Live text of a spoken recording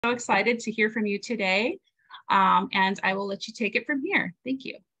So excited to hear from you today, and I will let you take it from here. Thank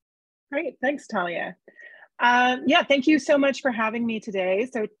you. Great, thanks, Talia. Yeah, thank you so much for having me today.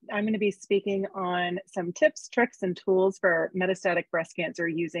 So I'm going to be speaking on some tips, tricks, and tools for metastatic breast cancer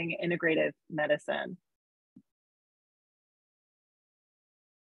using integrative medicine.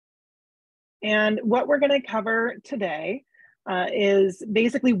 And what we're going to cover today is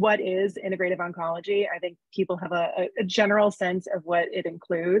basically what is integrative oncology. I think people have a general sense of what it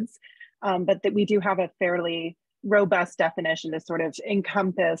includes, but that we do have a fairly robust definition to sort of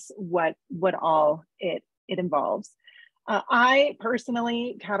encompass what all it involves. I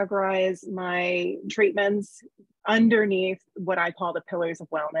personally categorize my treatments underneath what I call the pillars of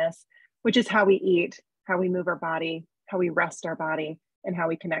wellness, which is how we eat, how we move our body, how we rest our body, and how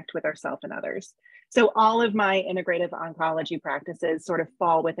we connect with ourselves and others. So all of my integrative oncology practices sort of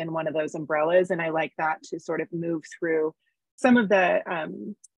fall within one of those umbrellas, and I like that to sort of move through some of the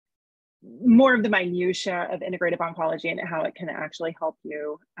more of the minutia of integrative oncology and how it can actually help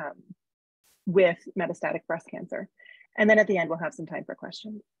you with metastatic breast cancer. And then at the end, we'll have some time for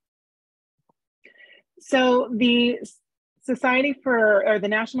questions. So the the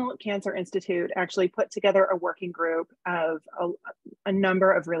National Cancer Institute actually put together a working group of a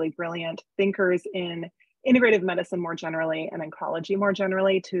number of really brilliant thinkers in integrative medicine more generally and oncology more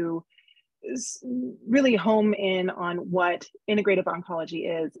generally to really home in on what integrative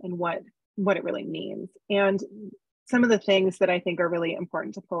oncology is and what it really means. And some of the things that I think are really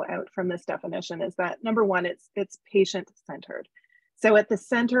important to pull out from this definition is that, number one, it's patient-centered. So at the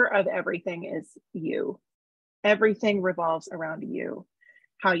center of everything is you. Everything revolves around you,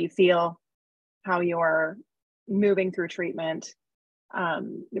 how you feel, how you're moving through treatment,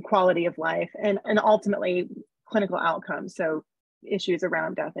 the quality of life, and ultimately clinical outcomes. So issues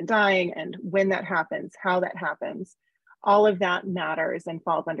around death and dying and when that happens, how that happens, all of that matters and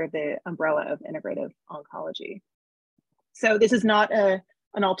falls under the umbrella of integrative oncology. So this is not an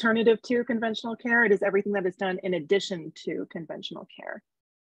alternative to conventional care. It is everything that is done in addition to conventional care.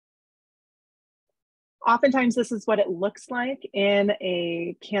 Oftentimes, this is what it looks like in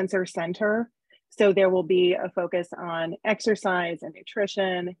a cancer center. So there will be a focus on exercise and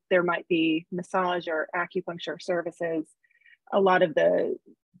nutrition. There might be massage or acupuncture services. A lot of the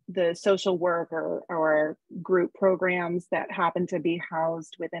social work or group programs that happen to be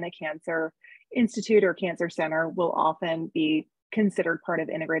housed within a cancer institute or cancer center will often be considered part of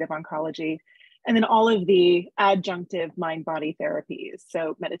integrative oncology. And then all of the adjunctive mind-body therapies,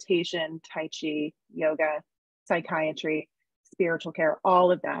 so meditation, Tai Chi, yoga, psychiatry, spiritual care,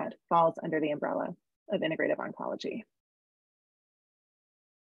 all of that falls under the umbrella of integrative oncology.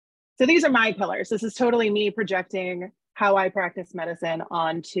 So these are my pillars. This is totally me projecting how I practice medicine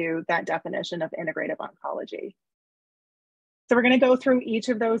onto that definition of integrative oncology. So we're going to go through each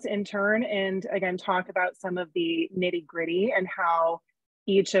of those in turn and again talk about some of the nitty-gritty and how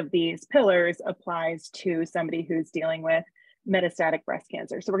each of these pillars applies to somebody who's dealing with metastatic breast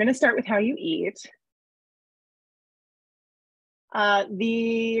cancer. So we're going to start with how you eat.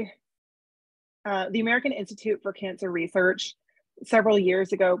 The American Institute for Cancer Research several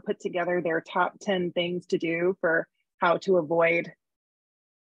years ago put together their top 10 things to do for how to avoid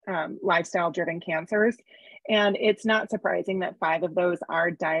lifestyle-driven cancers. And it's not surprising that 5 of those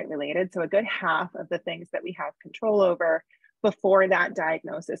are diet-related. So a good half of the things that we have control over before that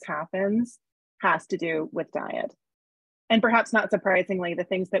diagnosis happens has to do with diet. And perhaps not surprisingly, the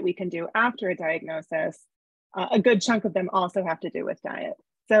things that we can do after a diagnosis, a good chunk of them also have to do with diet.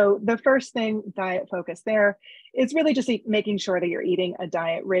 So the first thing, diet focus there, is really just making sure that you're eating a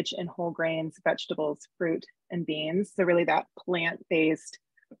diet rich in whole grains, vegetables, fruit, and beans. So really that plant-based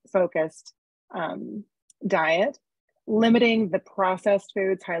focused diet, limiting the processed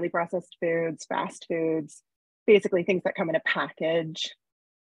foods, highly processed foods, fast foods, basically things that come in a package,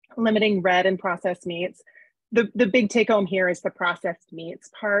 limiting red and processed meats. The big take home here is the processed meats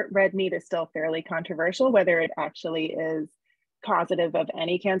part. Red meat is still fairly controversial, whether it actually is causative of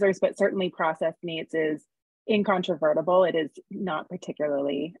any cancers, but certainly processed meats is incontrovertible. It is not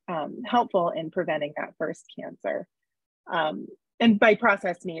particularly helpful in preventing that first cancer. And by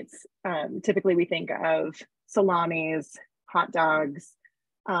processed meats, typically we think of salamis, hot dogs,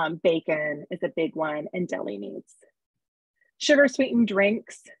 bacon is a big one, and deli meats. Sugar sweetened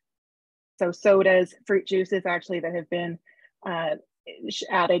drinks, so sodas, fruit juices actually that have been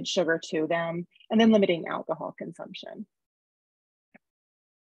added sugar to them, and then limiting alcohol consumption.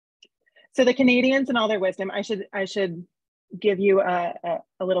 So the Canadians and all their wisdom, I should give you a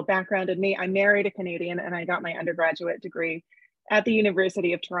little background of me. I married a Canadian and I got my undergraduate degree at the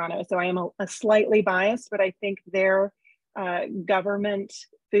University of Toronto. So I am a slightly biased, but I think their government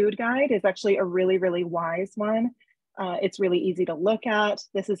food guide is actually a really, really wise one. It's really easy to look at.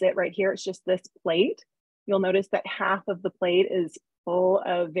 This is it right here. It's just this plate. You'll notice that half of the plate is full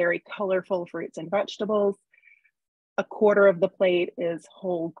of very colorful fruits and vegetables. A quarter of the plate is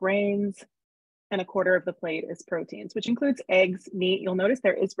whole grains, and a quarter of the plate is proteins, which includes eggs, meat. You'll notice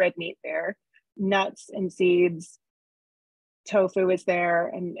there is red meat there, nuts and seeds, tofu is there,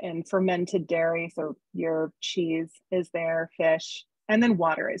 and fermented dairy, so your cheese is there, fish, and then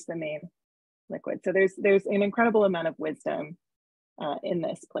water is the main liquid. So there's an incredible amount of wisdom in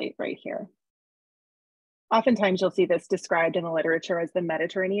this plate right here. Oftentimes you'll see this described in the literature as the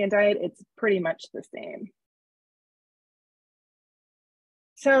Mediterranean diet. It's pretty much the same.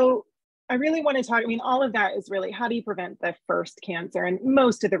 So I really want to talk, I mean, all of that is really, how do you prevent the first cancer? And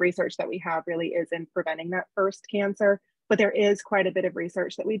most of the research that we have really is in preventing that first cancer, but there is quite a bit of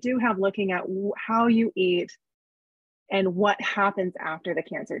research that we do have looking at how you eat and what happens after the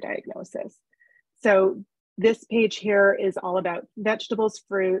cancer diagnosis. So this page here is all about vegetables,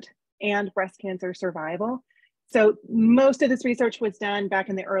 fruit, and breast cancer survival. So most of this research was done back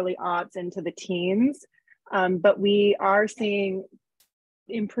in the early aughts into the teens, but we are seeing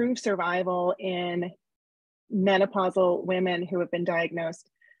improved survival in menopausal women who have been diagnosed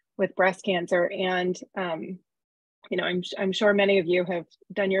with breast cancer. And you know, I'm sure many of you have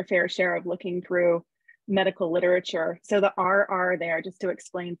done your fair share of looking through medical literature. So the RR there, just to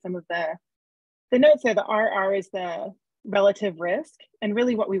explain some of the notes there, the RR is the relative risk. And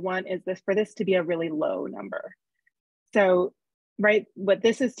really what we want is for this to be a really low number. So, right, what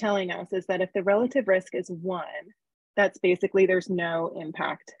this is telling us is that if the relative risk is 1, that's basically there's no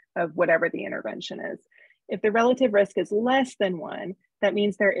impact of whatever the intervention is. If the relative risk is less than 1, that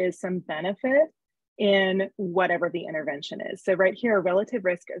means there is some benefit in whatever the intervention is. So right here, a relative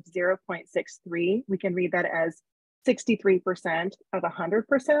risk of 0.63, we can read that as 63% of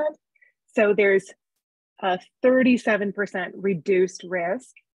 100%. So there's a 37% reduced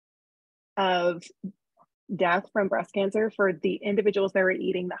risk of death from breast cancer for the individuals that are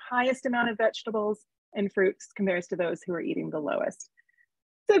eating the highest amount of vegetables and fruits compared to those who are eating the lowest.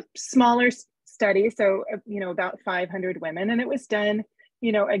 It's a smaller study, so you know, about 500 women, and it was done,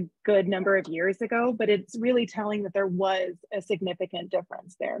 you know, a good number of years ago, but it's really telling that there was a significant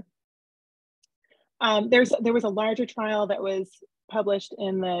difference there. There was a larger trial that was published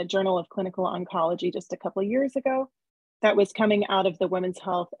in the Journal of Clinical Oncology just a couple of years ago that was coming out of the Women's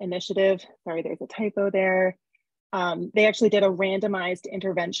Health Initiative. Sorry, there's a typo there. They actually did a randomized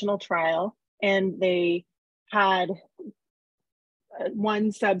interventional trial, and they had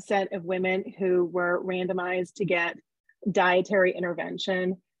one subset of women who were randomized to get dietary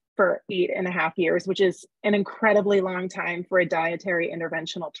intervention for 8.5 years, which is an incredibly long time for a dietary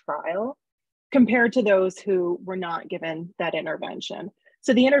interventional trial, compared to those who were not given that intervention.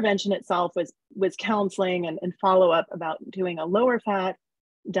 So the intervention itself was counseling and follow-up about doing a lower fat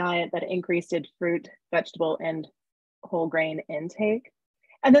diet that increased fruit, vegetable, and whole grain intake.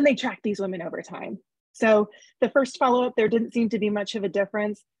 And then they tracked these women over time. So the first follow-up, there didn't seem to be much of a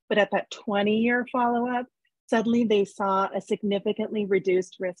difference, but at that 20-year follow-up, suddenly they saw a significantly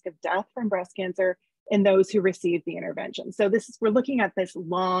reduced risk of death from breast cancer in those who received the intervention. So we're looking at this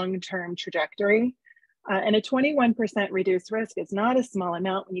long-term trajectory, and a 21% reduced risk is not a small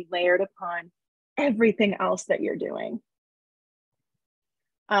amount when you layer it upon everything else that you're doing.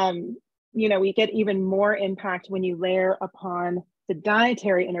 You know, we get even more impact when you layer upon the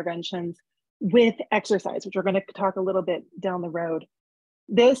dietary interventions with exercise, which we're going to talk a little bit down the road.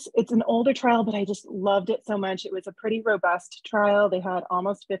 It's an older trial, but I just loved it so much. It was a pretty robust trial. They had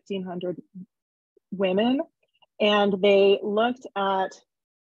almost 1,500 women, and they looked at,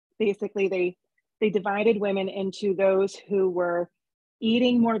 basically they divided women into those who were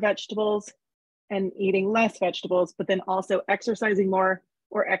eating more vegetables and eating less vegetables, but then also exercising more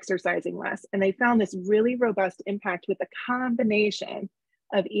or exercising less. And they found this really robust impact with a combination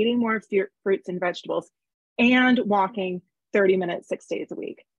of eating more fruits and vegetables and walking 30 minutes, 6 days a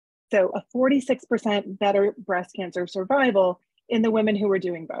week. So a 46% better breast cancer survival in the women who were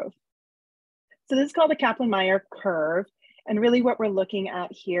doing both. So this is called the Kaplan-Meier curve. And really what we're looking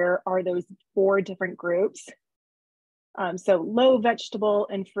at here are those 4 different groups. So low vegetable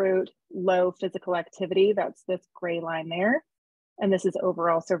and fruit, low physical activity, that's this gray line there. And this is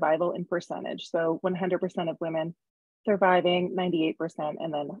overall survival in percentage. So 100% of women surviving, 98%,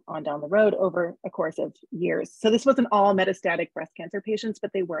 and then on down the road over a course of years. So this wasn't all metastatic breast cancer patients,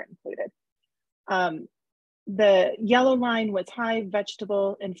 but they were included. The yellow line was high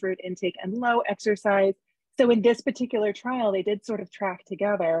vegetable and fruit intake and low exercise. So in this particular trial, they did sort of track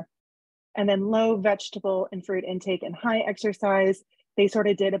together, and then low vegetable and fruit intake and high exercise. they sort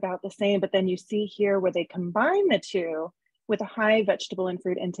of did about the same, but then you see here where they combine the two with a high vegetable and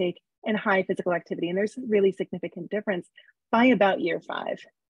fruit intake and high physical activity. And there's a really significant difference by about year 5.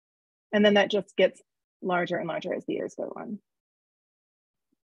 And then that just gets larger and larger as the years go on.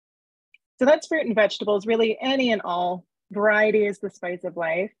 So that's fruit and vegetables, really any and all. Variety is the spice of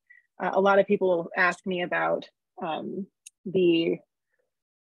life. A lot of people will ask me about the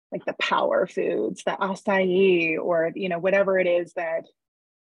power foods, the acai, or whatever it is that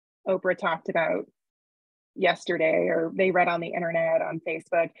Oprah talked about yesterday, or they read on the internet, on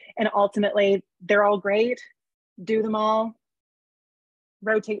Facebook. And ultimately, they're all great. Do them all,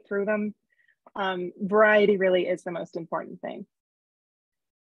 rotate through them. Variety really is the most important thing.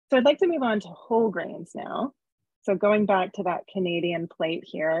 So I'd like to move on to whole grains now. So going back to that Canadian plate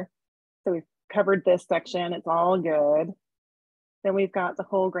here. So we've covered this section, it's all good. Then we've got the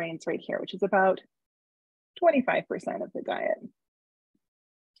whole grains right here, which is about 25% of the diet.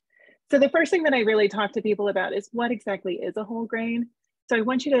 So the first thing that I really talk to people about is what exactly is a whole grain. So I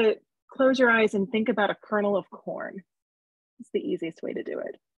want you to close your eyes and think about a kernel of corn. It's the easiest way to do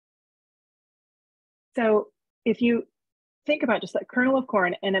it. So if you think about just that kernel of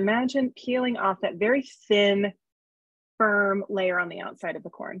corn and imagine peeling off that very thin, firm layer on the outside of the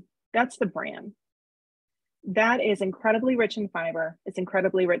corn, that's the bran. That is incredibly rich in fiber. It's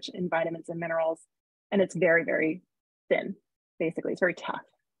incredibly rich in vitamins and minerals, and it's very, very thin. Basically, it's very tough.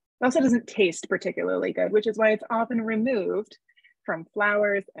 It also doesn't taste particularly good, which is why it's often removed from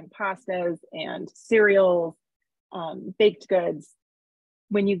flours and pastas and cereals, baked goods.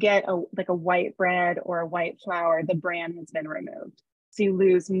 When you get a white bread or a white flour, the bran has been removed. So you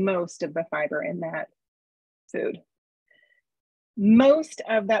lose most of the fiber in that food. Most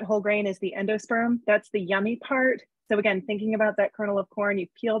of that whole grain is the endosperm. That's the yummy part. So again, thinking about that kernel of corn,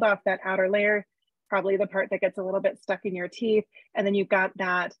 you've peeled off that outer layer, probably the part that gets a little bit stuck in your teeth. And then you've got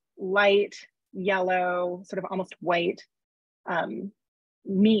that light yellow, sort of almost white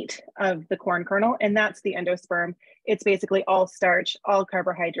meat of the corn kernel. And that's the endosperm. It's basically all starch, all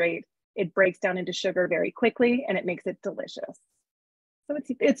carbohydrate. It breaks down into sugar very quickly and it makes it delicious. So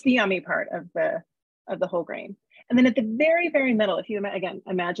it's the yummy part of the whole grain. And then at the very, very middle, if you, again,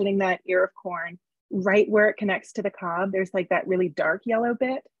 imagining that ear of corn, right where it connects to the cob, there's like that really dark yellow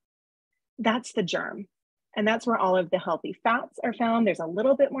bit. That's the germ. And that's where all of the healthy fats are found. There's a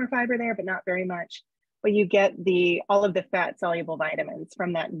little bit more fiber there, but not very much. But you get all of the fat soluble vitamins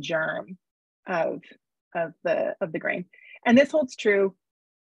from that germ of the grain. And this holds true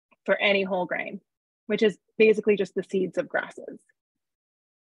for any whole grain, which is basically just the seeds of grasses.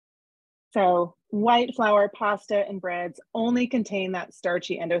 So white flour, pasta, and breads only contain that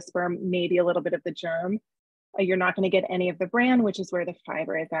starchy endosperm, maybe a little bit of the germ. You're not going to get any of the bran, which is where the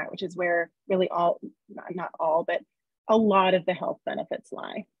fiber is at, which is where really not all, but a lot of the health benefits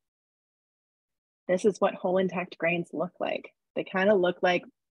lie. This is what whole intact grains look like. They kind of look like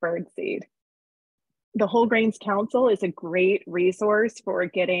birdseed. The Whole Grains Council is a great resource for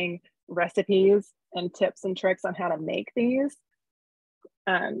getting recipes and tips and tricks on how to make these.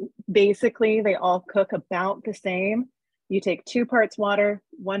 Basically, they all cook about the same. You take 2 parts water,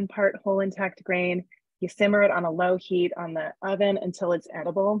 1 part whole intact grain. You simmer it on a low heat on the oven until it's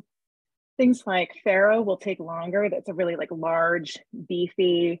edible. Things like farro will take longer. That's a really large,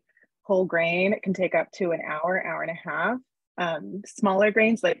 beefy whole grain. It can take up to an hour, hour and a half. Smaller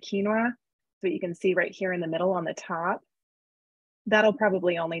grains like quinoa, so you can see right here in the middle on the top, that'll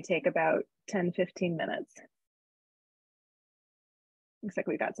probably only take about 10, 15 minutes. Looks like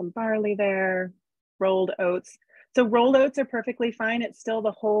we got some barley there, rolled oats. So rolled oats are perfectly fine. It's still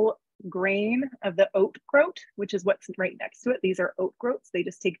the whole grain of the oat groat, which is what's right next to it. These are oat groats. They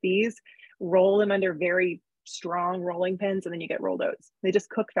just take these, roll them under very strong rolling pins, and then you get rolled oats. They just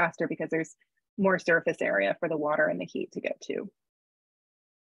cook faster because there's more surface area for the water and the heat to get to.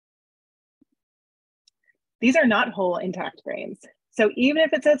 These are not whole intact grains. So even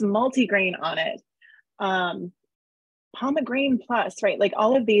if it says multigrain on it, Pomegranate Plus, right? Like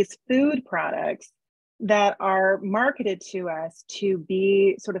all of these food products that are marketed to us to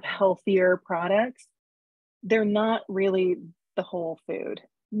be sort of healthier products, they're not really the whole food.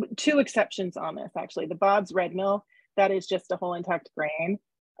 2 exceptions on this, actually. The Bob's Red Mill, that is just a whole intact grain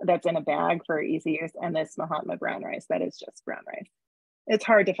that's in a bag for easy use. And this Mahatma brown rice, that is just brown rice. It's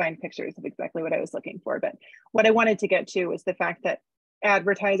hard to find pictures of exactly what I was looking for, but what I wanted to get to was the fact that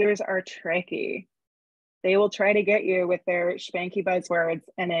advertisers are tricky. They will try to get you with their spanky buzzwords,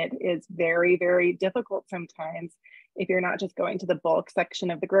 and it is very, very difficult sometimes if you're not just going to the bulk section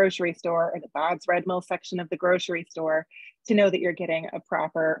of the grocery store or the Bob's Red Mill section of the grocery store to know that you're getting a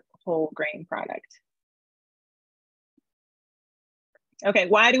proper whole grain product. Okay,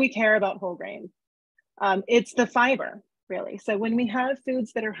 why do we care about whole grains? It's the fiber, really. So when we have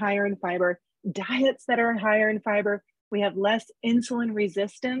foods that are higher in fiber, diets that are higher in fiber, we have less insulin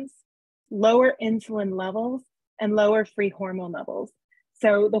resistance, lower insulin levels, and lower free hormone levels.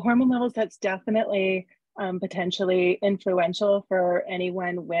 So the hormone levels, that's definitely potentially influential for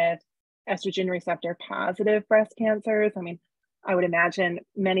anyone with estrogen receptor positive breast cancers. I mean, I would imagine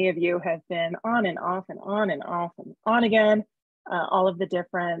many of you have been on and off and on and off and on again, all of the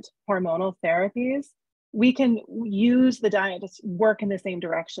different hormonal therapies. We can use the diet to work in the same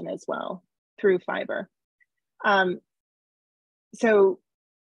direction as well through fiber. So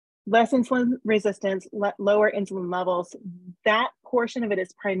less insulin resistance, lower insulin levels, that portion of it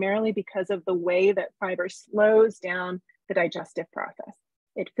is primarily because of the way that fiber slows down the digestive process.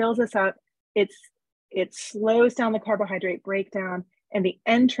 It fills us up, it slows down the carbohydrate breakdown, and the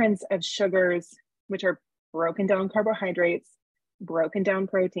entrance of sugars, which are broken down carbohydrates, broken down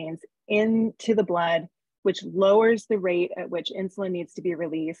proteins, into the blood, which lowers the rate at which insulin needs to be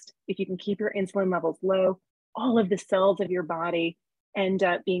released. If you can keep your insulin levels low, all of the cells of your body end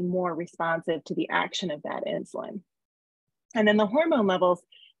up being more responsive to the action of that insulin. And then the hormone levels,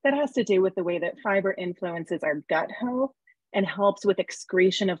 that has to do with the way that fiber influences our gut health and helps with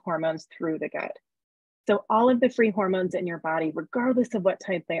excretion of hormones through the gut. So all of the free hormones in your body, regardless of what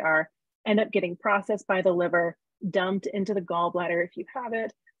type they are, end up getting processed by the liver, dumped into the gallbladder if you have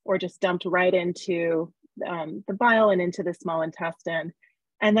it, or just dumped right into the bile and into the small intestine.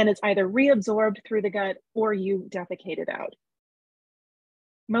 And then it's either reabsorbed through the gut or you defecate it out.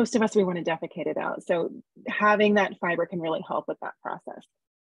 Most of us, we want to defecate it out. So having that fiber can really help with that process.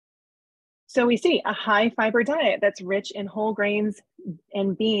 So we see a high fiber diet that's rich in whole grains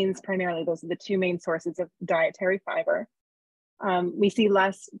and beans, primarily. Those are the two main sources of dietary fiber. We see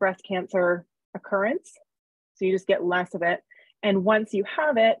less breast cancer occurrence. So you just get less of it. And once you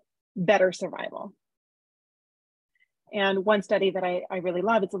have it, better survival. And one study that I really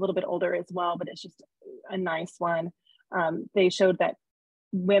love, it's a little bit older as well, but it's just a nice one. They showed that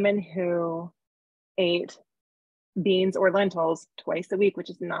women who ate beans or lentils twice a week, which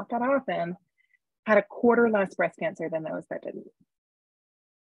is not that often, had a quarter less breast cancer than those that didn't.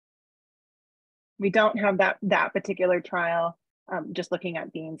 We don't have that particular trial, just looking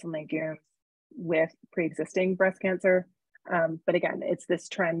at beans and legumes with pre-existing breast cancer. But again, it's this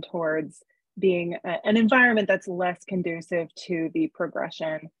trend towards being an environment that's less conducive to the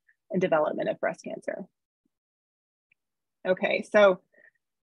progression and development of breast cancer. Okay, so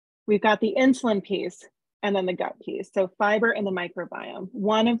we've got the insulin piece and then the gut piece. So fiber and the microbiome.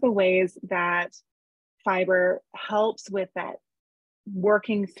 One of the ways that fiber helps with that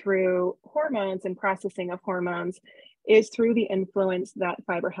working through hormones and processing of hormones is through the influence that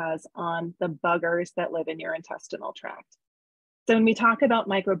fiber has on the buggers that live in your intestinal tract. So when we talk about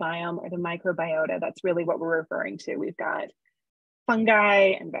microbiome or the microbiota, that's really what we're referring to. We've got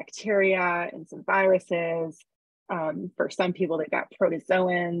fungi and bacteria and some viruses. For some people, they've got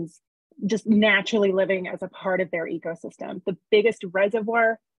protozoans, just naturally living as a part of their ecosystem. The biggest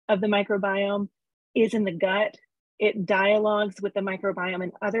reservoir of the microbiome is in the gut. It dialogues with the microbiome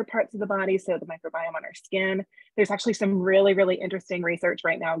in other parts of the body, so the microbiome on our skin. There's actually some really, really interesting research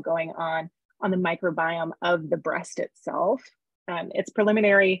right now going on the microbiome of the breast itself. It's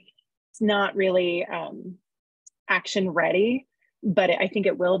preliminary, it's not really action ready, but I think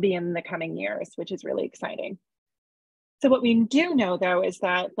it will be in the coming years, which is really exciting. So what we do know, though, is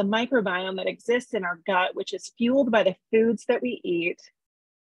that the microbiome that exists in our gut, which is fueled by the foods that we eat,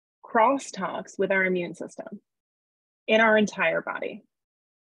 crosstalks with our immune system in our entire body.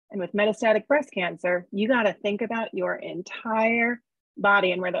 And with metastatic breast cancer, you got to think about your entire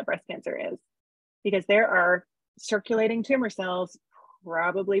body and where that breast cancer is, because there are circulating tumor cells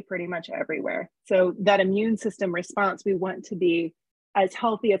probably pretty much everywhere. So that immune system response, we want to be as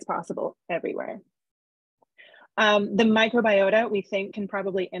healthy as possible everywhere. The microbiota, we think, can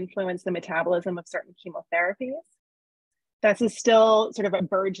probably influence the metabolism of certain chemotherapies. That's still sort of a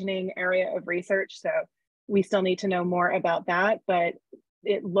burgeoning area of research, so we still need to know more about that, but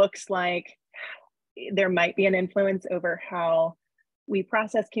it looks like there might be an influence over how we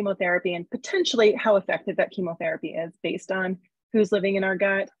process chemotherapy and potentially how effective that chemotherapy is based on who's living in our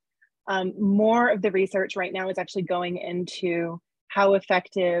gut. More of the research right now is actually going into how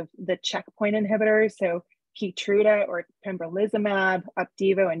effective the checkpoint inhibitors, so Keytruda or pembrolizumab,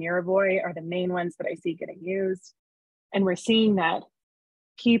 Opdivo, and Yervoy are the main ones that I see getting used. And we're seeing that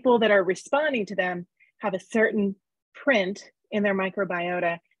people that are responding to them have a certain print in their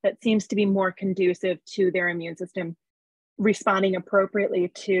microbiota that seems to be more conducive to their immune system responding appropriately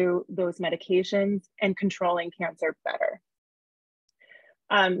to those medications and controlling cancer better.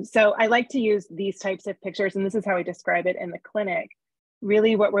 So I like to use these types of pictures, and this is how I describe it in the clinic.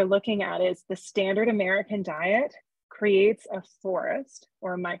 Really what we're looking at is the standard American diet creates a forest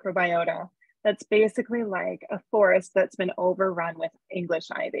or a microbiota that's basically like a forest that's been overrun with English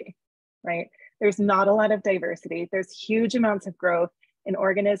ivy, right? There's not a lot of diversity. There's huge amounts of growth in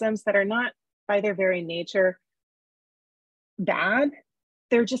organisms that are not by their very nature bad.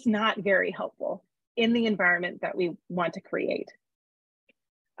 They're just not very helpful in the environment that we want to create.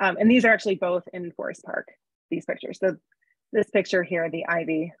 And these are actually both in Forest Park, these pictures. So this picture here, the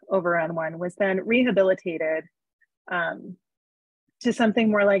ivy overrun one, was then rehabilitated to something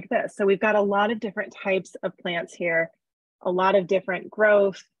more like this. So we've got a lot of different types of plants here, a lot of different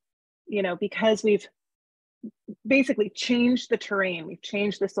growth, you know, because we've basically changed the terrain, we've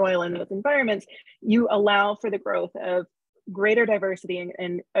changed the soil in those environments, you allow for the growth of greater diversity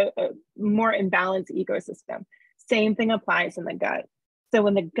and a more imbalanced ecosystem. Same thing applies in the gut. So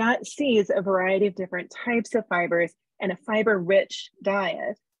when the gut sees a variety of different types of fibers and a fiber-rich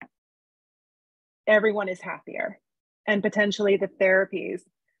diet, everyone is happier. And potentially the therapies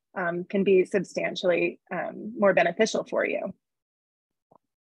can be substantially more beneficial for you.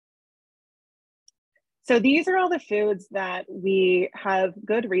 So these are all the foods that we have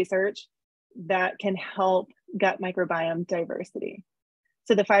good research that can help gut microbiome diversity.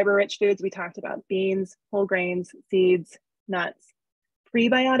 So the fiber-rich foods we talked about: beans, whole grains, seeds, nuts.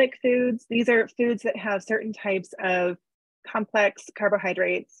 Prebiotic foods, these are foods that have certain types of complex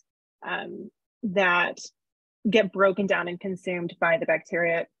carbohydrates that get broken down and consumed by the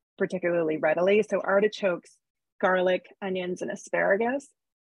bacteria particularly readily. So artichokes, garlic, onions, and asparagus.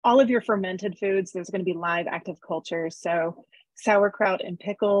 All of your fermented foods, there's going to be live active cultures. So sauerkraut and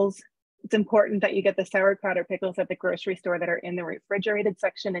pickles. It's important that you get the sauerkraut or pickles at the grocery store that are in the refrigerated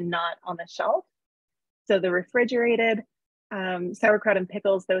section and not on the shelf. So the refrigerated sauerkraut and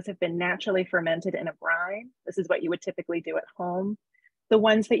pickles, those have been naturally fermented in a brine. This is what you would typically do at home. The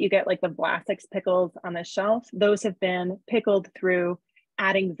ones that you get, like the Vlasics pickles on the shelf, those have been pickled through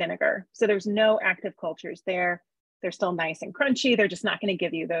adding vinegar. So there's no active cultures there. They're still nice and crunchy. They're just not going to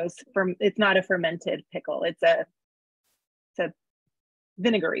give you those. It's not a fermented pickle. It's a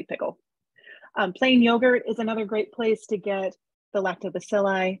vinegary pickle. Plain yogurt is another great place to get the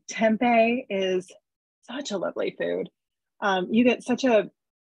lactobacilli. Tempeh is such a lovely food. You get such a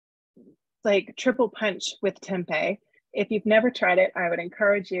triple punch with tempeh. If you've never tried it, I would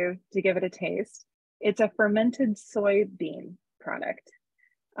encourage you to give it a taste. It's a fermented soybean product.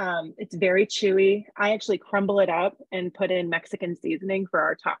 It's very chewy. I actually crumble it up and put in Mexican seasoning for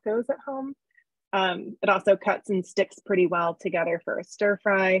our tacos at home. It also cuts and sticks pretty well together for a stir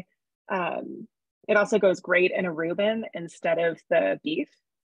fry. It also goes great in a Reuben instead of the beef.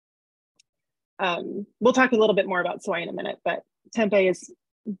 We'll talk a little bit more about soy in a minute, but tempeh is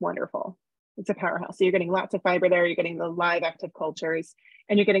wonderful. It's a powerhouse. So you're getting lots of fiber there, you're getting the live active cultures,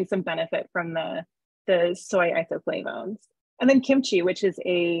 and you're getting some benefit from the soy isoflavones. And then kimchi, which is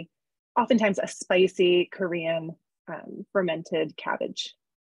oftentimes a spicy Korean fermented cabbage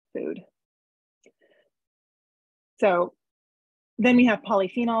food. So then we have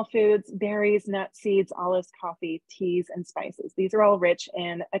polyphenol foods: berries, nuts, seeds, olives, coffee, teas, and spices. These are all rich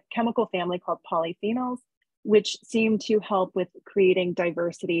in a chemical family called polyphenols, which seem to help with creating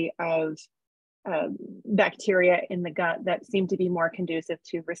diversity of bacteria in the gut that seem to be more conducive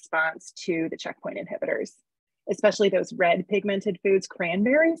to response to the checkpoint inhibitors, especially those red pigmented foods.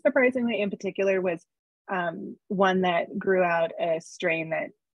 Cranberry, surprisingly, in particular, was one that grew out a strain that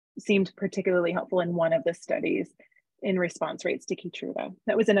seemed particularly helpful in one of the studies in response rates to Keytruda.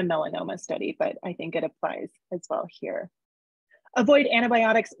 That was in a melanoma study, but I think it applies as well here. Avoid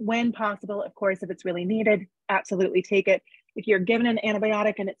antibiotics when possible. Of course, if it's really needed, absolutely take it. If you're given an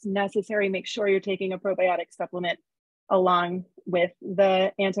antibiotic and it's necessary, make sure you're taking a probiotic supplement along with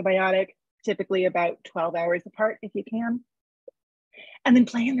the antibiotic, typically about 12 hours apart if you can. And then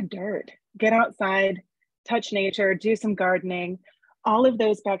play in the dirt. Get outside, touch nature, do some gardening. All of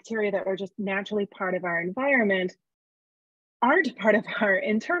those bacteria that are just naturally part of our environment aren't part of our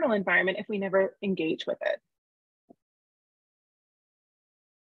internal environment if we never engage with it.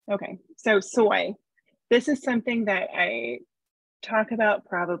 Okay, so soy. This is something that I talk about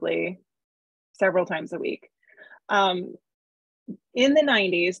probably several times a week. In the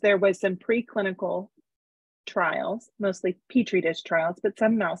 90s, there was some preclinical trials, mostly Petri dish trials, but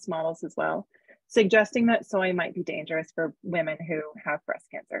some mouse models as well, suggesting that soy might be dangerous for women who have breast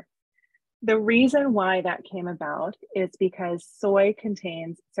cancer. The reason why that came about is because soy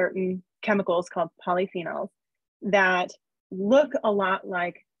contains certain chemicals called polyphenols that look a lot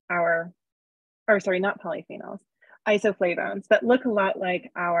like not polyphenols. isoflavones that look a lot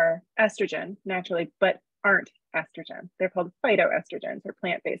like our estrogen naturally, but aren't estrogen. They're called phytoestrogens or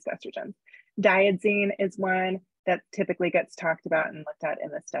plant-based estrogens. Diadzine is one that typically gets talked about and looked at in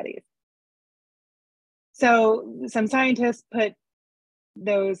the studies. So some scientists put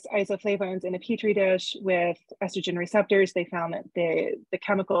those isoflavones in a petri dish with estrogen receptors. They found that the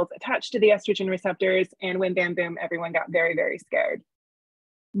chemicals attached to the estrogen receptors, and when bam, boom, everyone got very, very scared.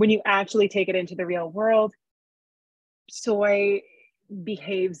 When you actually take it into the real world, soy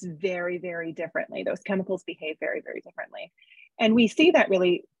behaves very, very differently. Those chemicals behave very, very differently. And we see that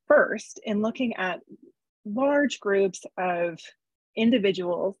really first in looking at large groups of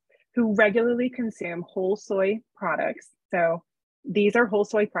individuals who regularly consume whole soy products. So these are whole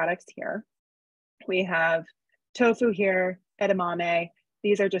soy products here. We have tofu here, edamame.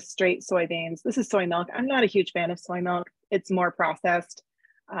 These are just straight soybeans. This is soy milk. I'm not a huge fan of soy milk. It's more processed.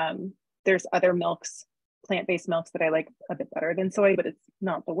 There's other milks, plant-based milks that I like a bit better than soy, but it's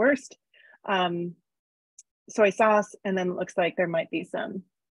not the worst. Soy sauce, and then it looks like there might be some,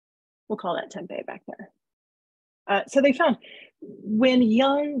 we'll call that tempeh back there. So they found when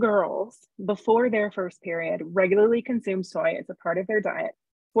young girls before their first period regularly consume soy as a part of their diet,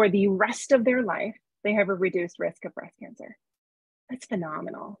 for the rest of their life, they have a reduced risk of breast cancer. That's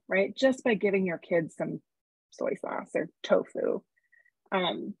phenomenal, right? Just by giving your kids some soy sauce or tofu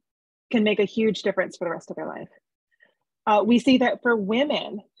can make a huge difference for the rest of their life. We see that for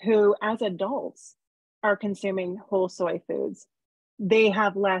women who, as adults, are consuming whole soy foods, they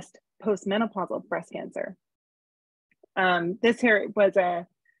have less postmenopausal breast cancer. This here was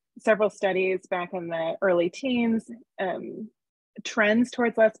several studies back in the early teens. Trends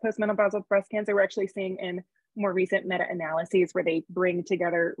towards less postmenopausal breast cancer we're actually seeing in more recent meta-analyses where they bring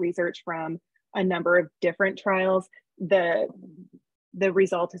together research from a number of different trials. The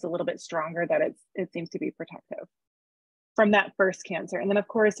result is a little bit stronger that it seems to be protective from that first cancer. And then of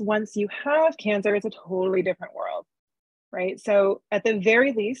course, once you have cancer, it's a totally different world, right? So at the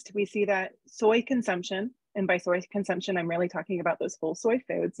very least, we see that soy consumption, and by soy consumption, I'm really talking about those whole soy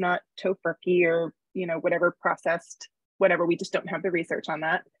foods, not tofurkey or, whatever processed, whatever, we just don't have the research on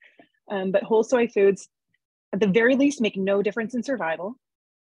that. But whole soy foods, at the very least, make no difference in survival.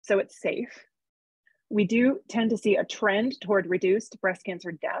 So it's safe. We do tend to see a trend toward reduced breast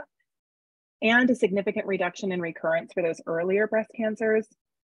cancer death and a significant reduction in recurrence for those earlier breast cancers.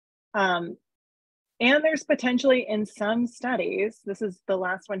 And there's potentially in some studies, this is the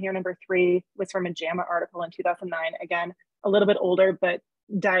last one here, number 3, was from a JAMA article in 2009. Again, a little bit older, but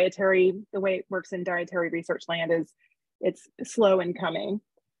the way it works in dietary research land is it's slow in coming.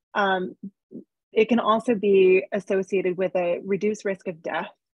 It can also be associated with a reduced risk of death,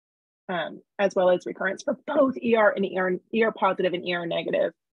 as well as recurrence for both ER positive and ER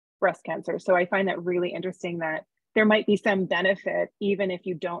negative breast cancer. So I find that really interesting that there might be some benefit, even if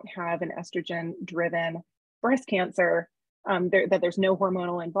you don't have an estrogen-driven breast cancer, that there's no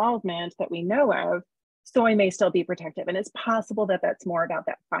hormonal involvement that we know of, soy may still be protective. And it's possible that that's more about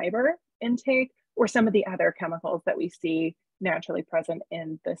that fiber intake or some of the other chemicals that we see naturally present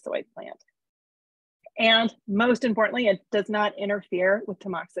in the soy plant. And most importantly, it does not interfere with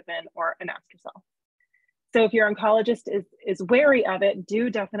tamoxifen or anastrozole. So if your oncologist is wary of it, do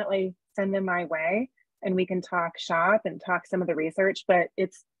definitely send them my way, and we can talk shop and talk some of the research. But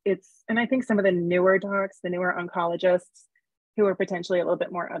and I think some of the newer docs, the newer oncologists who are potentially a little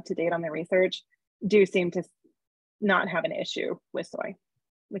bit more up to date on the research, do seem to not have an issue with soy,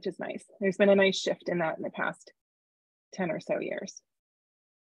 which is nice. There's been a nice shift in that in the past 10 or so years.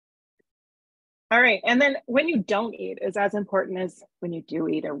 All right, and then when you don't eat is as important as when you do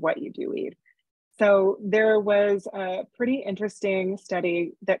eat or what you do eat. So there was a pretty interesting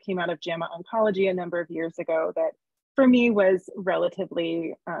study that came out of JAMA Oncology a number of years ago that for me was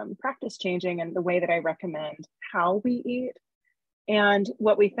relatively practice changing in the way that I recommend how we eat. And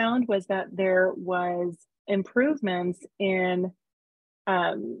what we found was that there was improvements in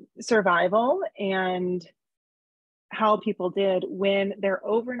survival and how people did when their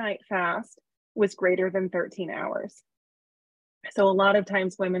overnight fast was greater than 13 hours. So a lot of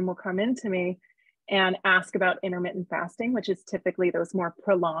times women will come into me and ask about intermittent fasting, which is typically those more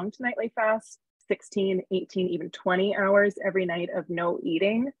prolonged nightly fasts, 16, 18, even 20 hours every night of no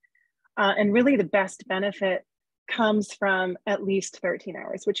eating. And really the best benefit comes from at least 13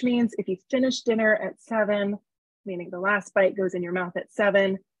 hours, which means if you finish dinner at 7, meaning the last bite goes in your mouth at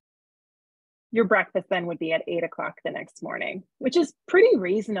 7, your breakfast then would be at 8 o'clock the next morning, which is pretty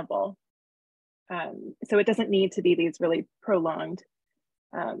reasonable. So it doesn't need to be these really prolonged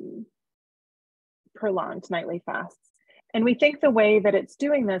nightly fasts. And we think the way that it's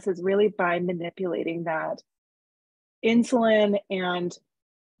doing this is really by manipulating that insulin and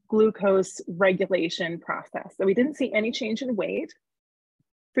glucose regulation process. So we didn't see any change in weight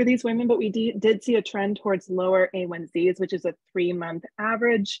for these women, but we did see a trend towards lower A1Cs, which is a 3-month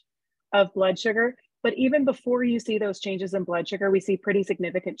average of blood sugar. But even before you see those changes in blood sugar, we see pretty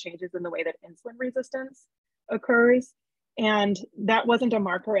significant changes in the way that insulin resistance occurs. And that wasn't a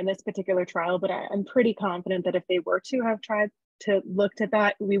marker in this particular trial, but I'm pretty confident that if they were to have tried to look at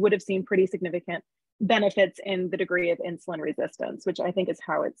that, we would have seen pretty significant benefits in the degree of insulin resistance, which I think is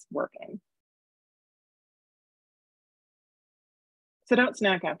how it's working. So don't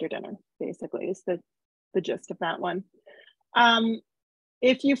snack after dinner, basically, is the gist of that one.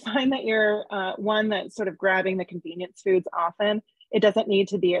 If you find that you're one that's sort of grabbing the convenience foods often, it doesn't need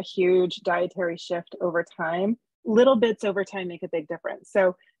to be a huge dietary shift over time. Little bits over time make a big difference.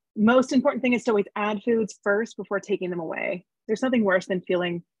 So most important thing is to always add foods first before taking them away. There's nothing worse than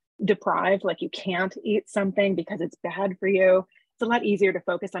feeling deprived, like you can't eat something because it's bad for you. It's a lot easier to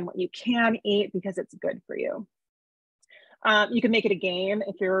focus on what you can eat because it's good for you. You can make it a game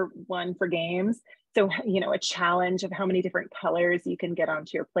if you're one for games. So, a challenge of how many different colors you can get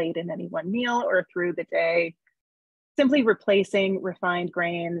onto your plate in any one meal or through the day. Simply replacing refined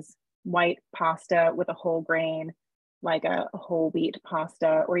grains, white pasta with a whole grain, like a whole wheat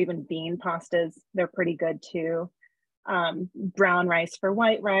pasta, or even bean pastas. They're pretty good too. Brown rice for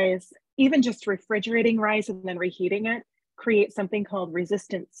white rice, even just refrigerating rice and then reheating it create something called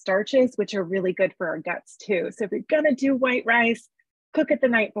resistant starches, which are really good for our guts too. So if you're gonna do white rice, cook it the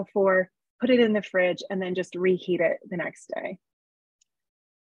night before, put it in the fridge, and then just reheat it the next day.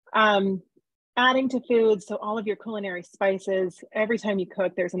 Adding to foods, so all of your culinary spices, every time you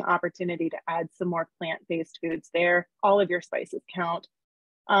cook, there's an opportunity to add some more plant-based foods there. All of your spices count.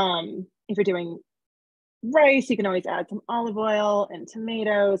 If you're doing rice, you can always add some olive oil and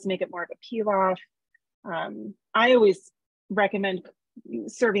tomatoes, make it more of a pilaf. I always recommend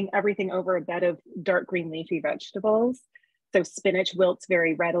serving everything over a bed of dark green leafy vegetables. So spinach wilts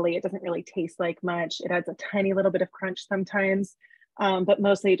very readily. It doesn't really taste like much. It adds a tiny little bit of crunch sometimes, but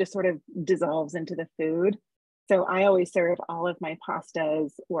mostly it just sort of dissolves into the food. So I always serve all of my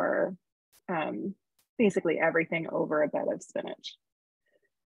pastas or basically everything over a bed of spinach.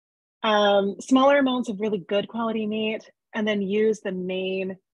 Smaller amounts of really good quality meat, and then use the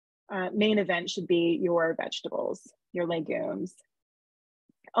main event should be your vegetables, your legumes.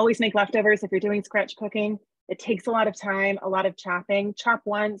 Always make leftovers if you're doing scratch cooking. It takes a lot of time, a lot of chopping. Chop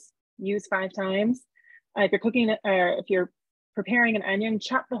once, use 5 times. If you're cooking, if you're preparing an onion,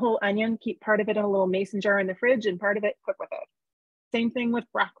 chop the whole onion, keep part of it in a little mason jar in the fridge and part of it cook with it. Same thing with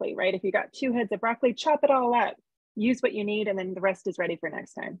broccoli, right? If you got 2 heads of broccoli, chop it all up. Use what you need and then the rest is ready for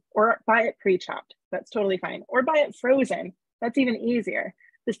next time. Or buy it pre-chopped, that's totally fine. Or buy it frozen, that's even easier.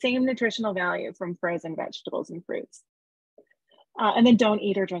 The same nutritional value from frozen vegetables and fruits. And then don't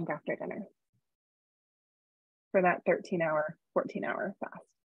eat or drink after dinner for that 13-hour, 14-hour fast.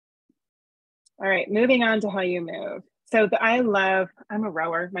 All right, moving on to how you move. So I'm a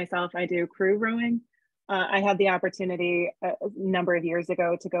rower myself. I do crew rowing. I had the opportunity a number of years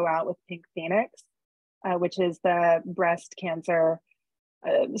ago to go out with Pink Phoenix, which is the breast cancer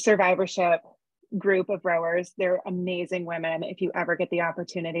survivorship group of rowers. They're amazing women. If you ever get the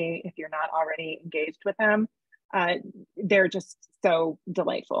opportunity, if you're not already engaged with them, they're just so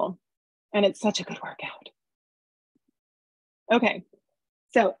delightful. And it's such a good workout. Okay,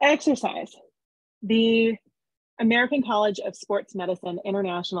 so exercise. The American College of Sports Medicine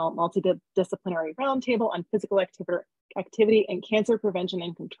International Multidisciplinary Roundtable on Physical Activity and Cancer Prevention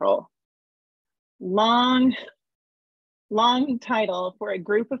and Control. Long title for a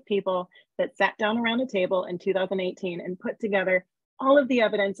group of people that sat down around a table in 2018 and put together all of the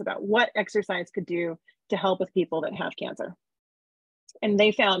evidence about what exercise could do to help with people that have cancer. And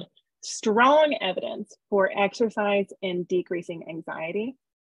they found strong evidence for exercise in decreasing anxiety,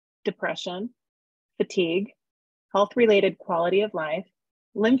 depression, fatigue, health-related quality of life,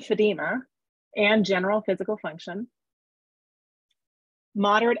 lymphedema, and general physical function.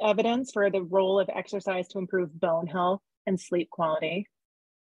 Moderate evidence for the role of exercise to improve bone health and sleep quality.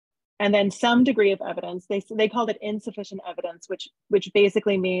 And then some degree of evidence, they called it insufficient evidence, which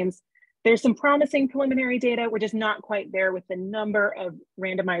basically means there's some promising preliminary data. We're just not quite there with the number of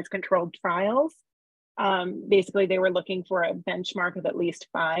randomized controlled trials. Basically, they were looking for a benchmark of at least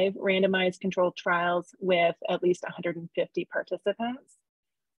 5 randomized controlled trials with at least 150 participants.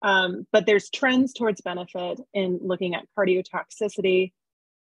 But there's trends towards benefit in looking at cardiotoxicity,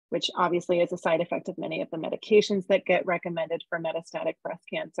 which obviously is a side effect of many of the medications that get recommended for metastatic breast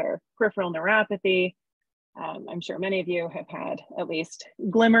cancer, peripheral neuropathy. I'm sure many of you have had at least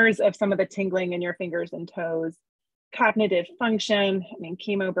glimmers of some of the tingling in your fingers and toes. Cognitive function, I mean,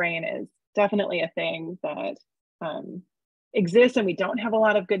 chemo brain is definitely a thing that exists and we don't have a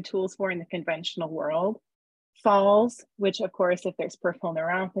lot of good tools for in the conventional world. Falls, which of course, if there's peripheral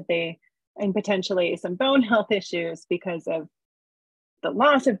neuropathy and potentially some bone health issues because of the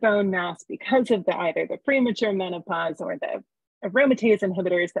loss of bone mass, because of either the premature menopause or the aromatase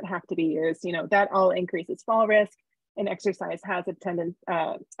inhibitors that have to be used, that all increases fall risk, and exercise has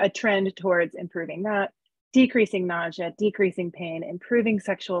a trend towards improving that, decreasing nausea, decreasing pain, improving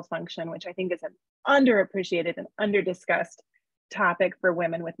sexual function, which I think is an underappreciated and under-discussed topic for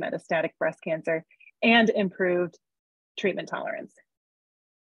women with metastatic breast cancer, and improved treatment tolerance.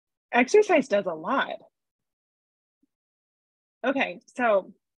 Exercise does a lot. Okay,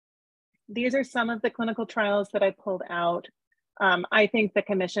 so these are some of the clinical trials that I pulled out. I think the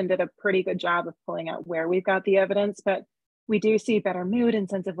commission did a pretty good job of pulling out where we've got the evidence, but we do see better mood and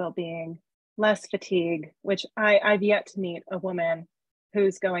sense of well-being, less fatigue, which I've yet to meet a woman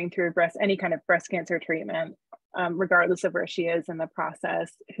who's going through any kind of breast cancer treatment, regardless of where she is in the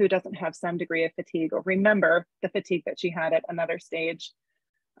process, who doesn't have some degree of fatigue or remember the fatigue that she had at another stage.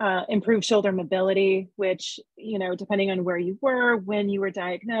 Improved shoulder mobility, which, depending on where you were, when you were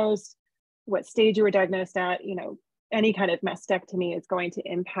diagnosed, what stage you were diagnosed at, any kind of mastectomy is going to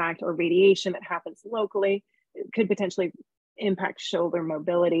impact, or radiation that happens locally, it could potentially impact shoulder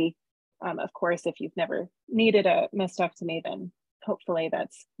mobility. Of course, if you've never needed a mastectomy, then hopefully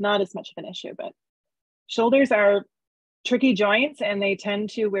that's not as much of an issue, but shoulders are tricky joints and they tend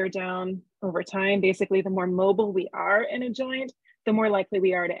to wear down over time. Basically, the more mobile we are in a joint, the more likely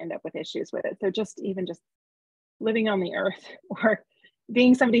we are to end up with issues with it. So even just living on the earth or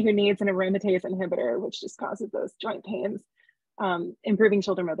being somebody who needs an aromatase inhibitor, which just causes those joint pains, improving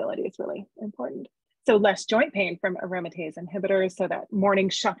shoulder mobility is really important. So less joint pain from aromatase inhibitors. So that morning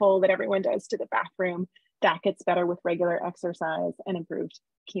shuffle that everyone does to the bathroom, that gets better with regular exercise, and improved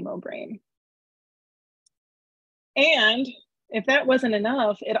chemo brain. And if that wasn't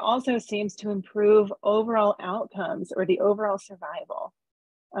enough, it also seems to improve overall outcomes, or the overall survival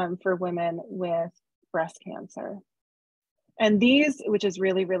for women with breast cancer. And these, which is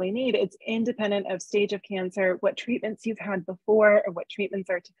really, really neat, it's independent of stage of cancer, what treatments you've had before or what treatments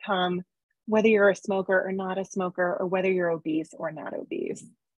are to come, whether you're a smoker or not a smoker, or whether you're obese or not obese.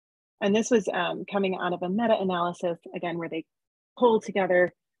 And this was coming out of a meta-analysis, again, where they pulled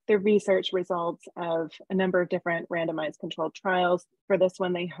together the research results of a number of different randomized controlled trials. For this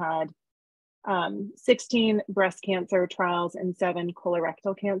one, they had 16 breast cancer trials and 7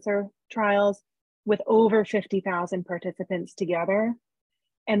 colorectal cancer trials with over 50,000 participants together.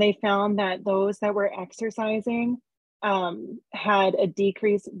 And they found that those that were exercising had a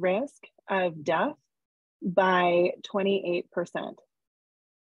decreased risk of death by 28%.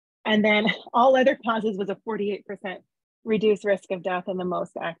 And then all other causes was a 48% reduced risk of death in the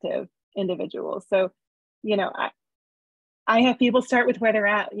most active individuals. So, I have people start with where they're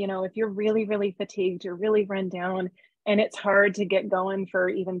at. If you're really, really fatigued, you're really run down, and it's hard to get going for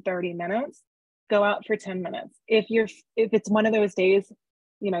even 30 minutes, go out for 10 minutes. If it's one of those days,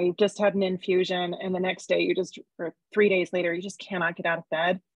 you've just had an infusion and the next day or 3 days later, you just cannot get out of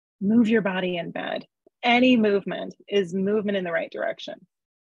bed, move your body in bed. Any movement is movement in the right direction.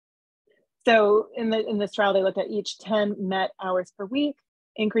 So in this trial, they looked at each 10 MET hours per week,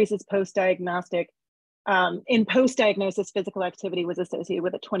 increases post-diagnostic. In post-diagnosis, physical activity was associated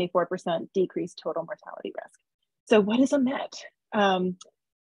with a 24% decreased total mortality risk. So what is a MET?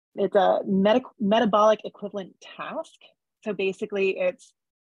 It's a metabolic equivalent task. So basically it's,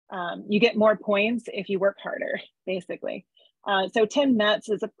 you get more points if you work harder, basically. So 10 METs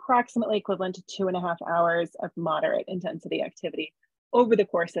is approximately equivalent to 2.5 hours of moderate intensity activity over the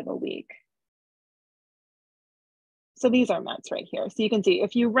course of a week. So these are METs right here. So you can see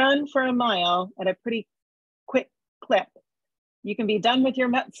if you run for a mile at a pretty quick clip, you can be done with your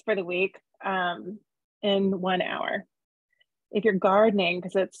METs for the week in 1 hour. If you're gardening,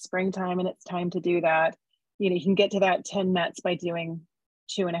 because it's springtime and it's time to do that, you can get to that 10 METs by doing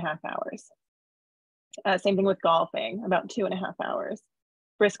 2.5 hours. Same thing with golfing, about 2.5 hours.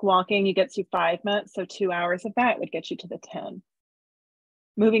 Brisk walking, you get to 5 METs, so 2 hours of that would get you to the 10.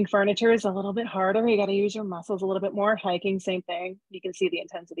 Moving furniture is a little bit harder. You got to use your muscles a little bit more. Hiking, same thing. You can see the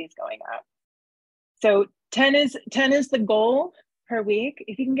intensity is going up. So 10 is the goal per week.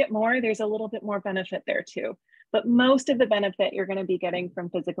 If you can get more, there's a little bit more benefit there too. But most of the benefit you're going to be getting from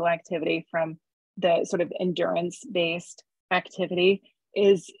physical activity, from the sort of endurance-based activity,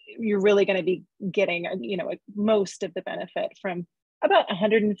 is you're really going to be getting, most of the benefit from about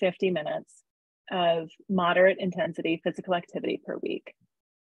 150 minutes of moderate intensity physical activity per week.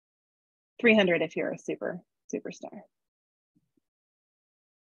 300 if you're a super Superstar.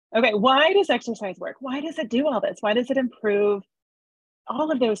 Okay, why does exercise work? Why does it do all this? Why does it improve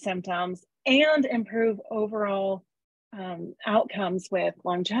all of those symptoms and improve overall outcomes with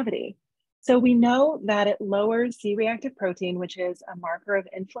longevity? So we know that it lowers C-reactive protein, which is a marker of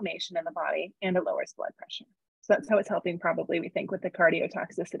inflammation in the body, and it lowers blood pressure. So that's how it's helping, probably, we think, with the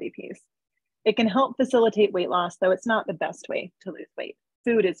cardiotoxicity piece. It can help facilitate weight loss, though it's not the best way to lose weight.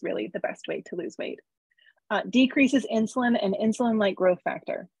 Food is really the best way to lose weight. Decreases insulin and insulin-like growth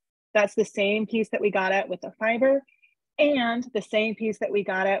factor. That's the same piece that we got at with the fiber and the same piece that we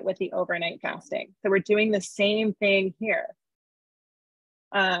got at with the overnight fasting. So we're doing the same thing here.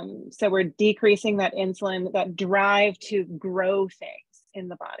 So we're decreasing that insulin, that drive to grow things in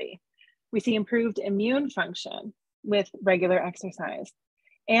the body. We see improved immune function with regular exercise,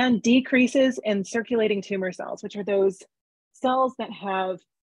 and decreases in circulating tumor cells, which are those cells that have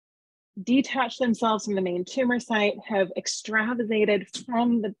detached themselves from the main tumor site, have extravasated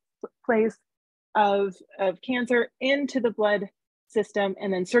from the place of cancer into the blood system,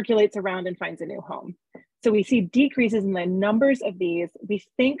 and then circulates around and finds a new home. So we see decreases in the numbers of these, we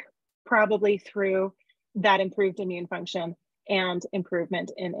think probably through that improved immune function and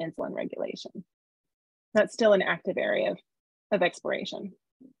improvement in insulin regulation. That's still an active area of exploration.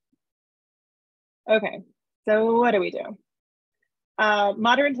 Okay, so what do we do?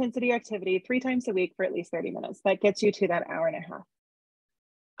 Moderate intensity activity 3 times a week for at least 30 minutes. That gets you to that hour and a half.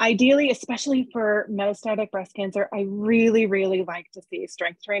 Ideally, especially for metastatic breast cancer, I really, really like to see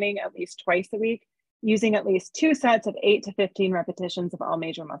strength training at least twice a week, using at least 2 sets of 8 to 15 repetitions of all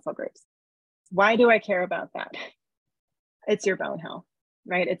major muscle groups. Why do I care about that? It's your bone health,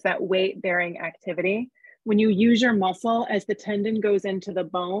 right? It's that weight-bearing activity. When you use your muscle as the tendon goes into the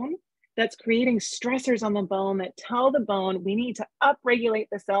bone, that's creating stressors on the bone that tell the bone we need to upregulate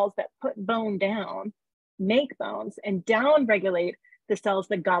the cells that put bone down, make bones, and downregulate the cells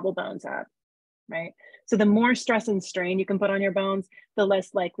that gobble bones up, right? So the more stress and strain you can put on your bones, the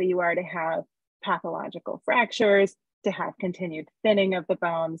less likely you are to have pathological fractures, to have continued thinning of the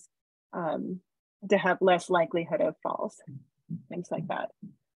bones, to have less likelihood of falls, things like that.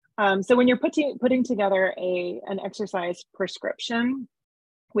 So when you're putting together an exercise prescription,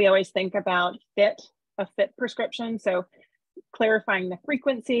 we always think about a fit prescription. So clarifying the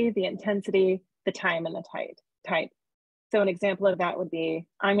frequency, the intensity, the time, and the type. So an example of that would be,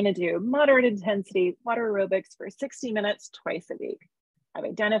 I'm going to do moderate intensity water aerobics for 60 minutes twice a week. I've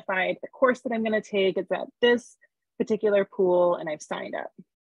identified the course that I'm going to take. It's at this particular pool, and I've signed up,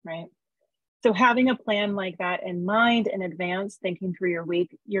 right? So having a plan like that in mind in advance, thinking through your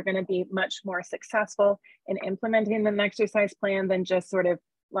week, you're going to be much more successful in implementing an exercise plan than just sort of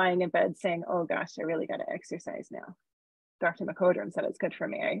lying in bed saying, oh gosh, I really got to exercise now. Dr. MacOdrum said it's good for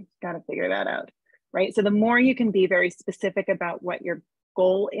me. I got to figure that out, right? So the more you can be very specific about what your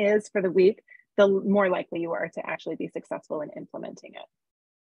goal is for the week, the more likely you are to actually be successful in implementing it.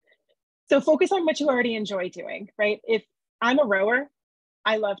 So focus on what you already enjoy doing, right? If I'm a rower,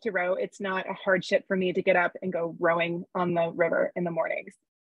 I love to row. It's not a hardship for me to get up and go rowing on the river in the mornings.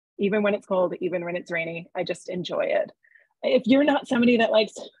 Even when it's cold, even when it's rainy, I just enjoy it. If you're not somebody that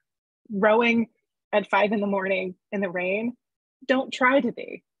likes rowing at 5 in the morning in the rain, don't try to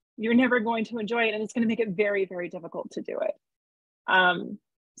be. You're never going to enjoy it, and it's going to make it very, very difficult to do it.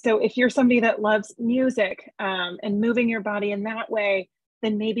 So if you're somebody that loves music and moving your body in that way,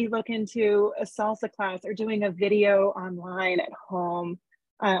 then maybe look into a salsa class or doing a video online at home,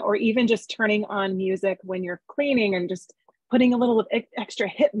 or even just turning on music when you're cleaning and just putting a little extra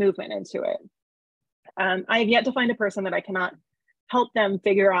hip movement into it. I have yet to find a person that I cannot help them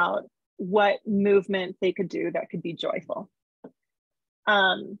figure out what movement they could do that could be joyful.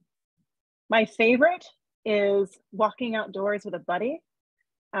 My favorite is walking outdoors with a buddy.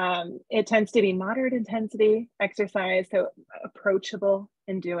 It tends to be moderate intensity exercise, so approachable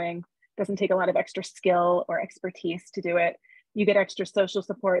in doing. Doesn't take a lot of extra skill or expertise to do it. You get extra social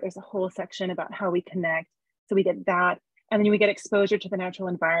support. There's a whole section about how we connect. So we get that. And then we get exposure to the natural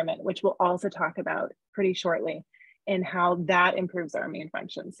environment, which we'll also talk about pretty shortly, and how that improves our immune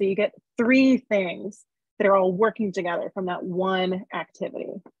function. So you get 3 things that are all working together from that one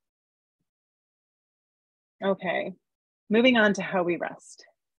activity. Okay, moving on to how we rest.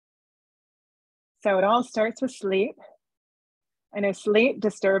 So it all starts with sleep. I know sleep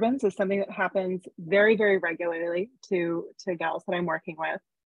disturbance is something that happens very, very regularly to gals that I'm working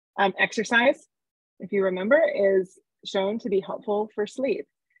with. Exercise, if you remember, is shown to be helpful for sleep.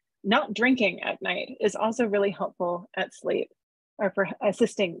 Not drinking at night is also really helpful at sleep, or for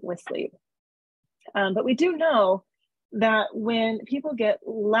assisting with sleep. But we do know that when people get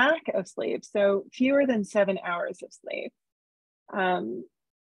lack of sleep, so fewer than 7 hours of sleep,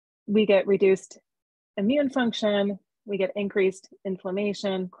 we get reduced immune function, we get increased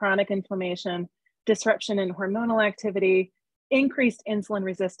inflammation, chronic inflammation, disruption in hormonal activity, increased insulin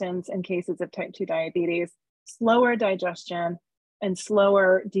resistance in cases of type 2 diabetes, slower digestion, and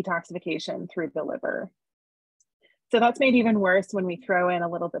slower detoxification through the liver. So that's made even worse when we throw in a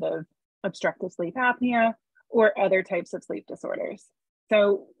little bit of obstructive sleep apnea or other types of sleep disorders.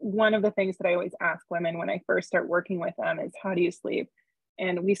 So one of the things that I always ask women when I first start working with them is, how do you sleep?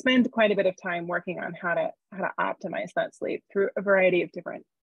 And we spend quite a bit of time working on how to optimize that sleep through a variety of different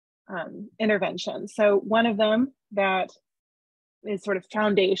interventions. So one of them that is sort of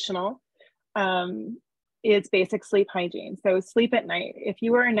foundational is basic sleep hygiene. So sleep at night. If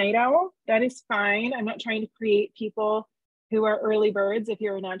you are a night owl, that is fine. I'm not trying to create people who are early birds if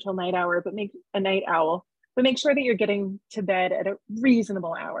you're a natural night owl, but make sure that you're getting to bed at a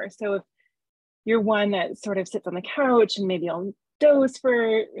reasonable hour. So if you're one that sort of sits on the couch and maybe you'll doze for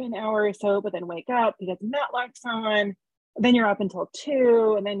an hour or so, but then wake up because Matlock's on, then you're up until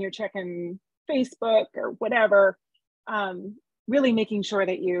 2, and then you're checking Facebook or whatever, really making sure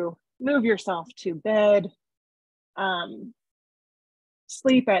that you move yourself to bed,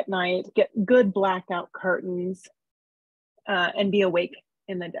 sleep at night, get good blackout curtains, and be awake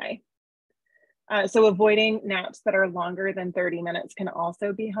in the day. So avoiding naps that are longer than 30 minutes can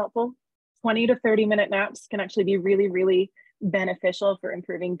also be helpful. 20 to 30 minute naps can actually be really, really beneficial for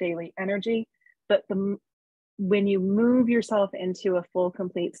improving daily energy. But when you move yourself into a full,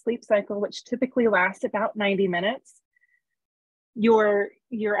 complete sleep cycle, which typically lasts about 90 minutes, you're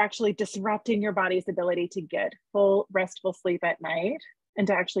actually disrupting your body's ability to get full, restful sleep at night and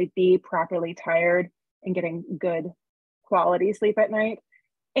to actually be properly tired and getting good quality sleep at night.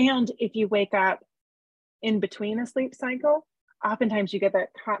 And if you wake up in between a sleep cycle, oftentimes you get that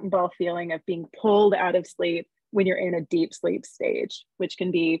cotton ball feeling of being pulled out of sleep when you're in a deep sleep stage, which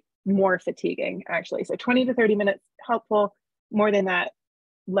can be more fatiguing, actually. So 20 to 30 minutes helpful, more than that,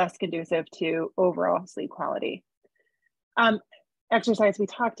 less conducive to overall sleep quality. Exercise we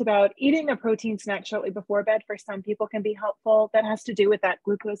talked about. Eating a protein snack shortly before bed for some people can be helpful. That has to do with that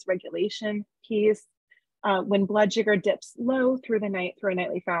glucose regulation piece. When blood sugar dips low through the night, through a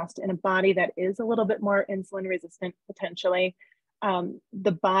nightly fast in a body that is a little bit more insulin resistant potentially,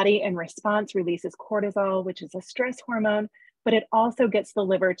 the body in response releases cortisol, which is a stress hormone, but it also gets the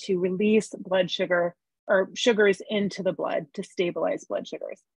liver to release blood sugar or sugars into the blood to stabilize blood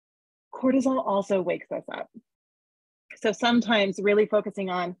sugars. Cortisol also wakes us up. So sometimes really focusing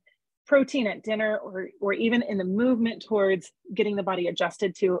on protein at dinner or even in the movement towards getting the body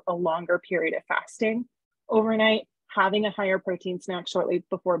adjusted to a longer period of fasting overnight, having a higher protein snack shortly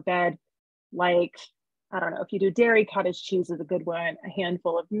before bed, like, I don't know, if you do dairy, cottage cheese is a good one, a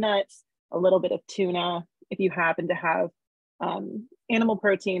handful of nuts, a little bit of tuna. If you happen to have animal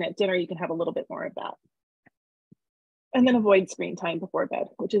protein at dinner, you can have a little bit more of that. And then avoid screen time before bed,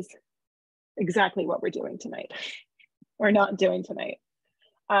 which is exactly what we're doing tonight. Or not doing tonight.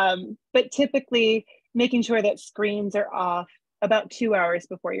 But typically making sure that screens are off about 2 hours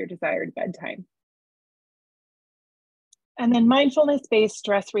before your desired bedtime. And then mindfulness-based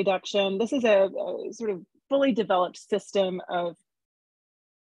stress reduction. This is a sort of fully developed system of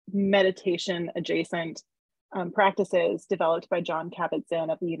meditation adjacent practices developed by John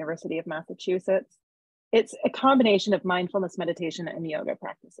Kabat-Zinn at the University of Massachusetts. It's a combination of mindfulness meditation and yoga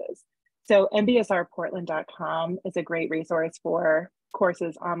practices. So mbsrportland.com is a great resource for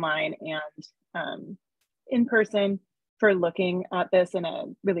courses online and in person for looking at this in a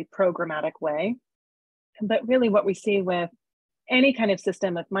really programmatic way. But really what we see with any kind of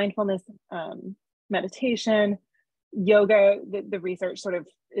system of mindfulness, meditation, yoga, the research sort of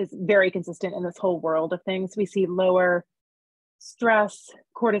is very consistent in this whole world of things. We see lower stress.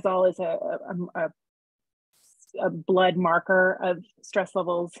 Cortisol is a blood marker of stress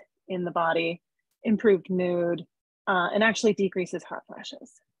levels in the body, improved mood, and actually decreases hot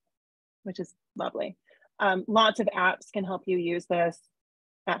flashes, which is lovely. Lots of apps can help you use this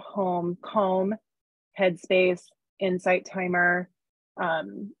at home. Calm, Headspace, Insight Timer.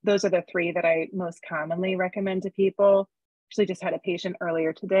 Those are the 3 that I most commonly recommend to people. Actually just had a patient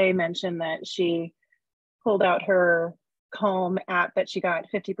earlier today mention that she pulled out her Calm app that she got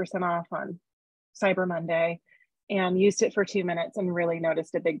 50% off on Cyber Monday and used it for 2 minutes and really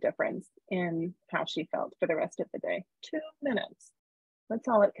noticed a big difference in how she felt for the rest of the day. 2 minutes, that's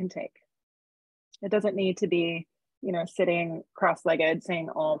all it can take. It doesn't need to be, sitting cross-legged saying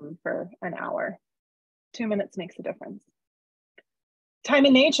Om for an hour. 2 minutes makes a difference. Time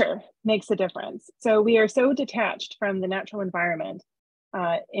in nature makes a difference. So we are so detached from the natural environment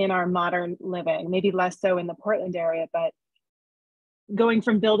in our modern living, maybe less so in the Portland area, but going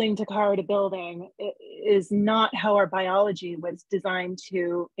from building to car to building is not how our biology was designed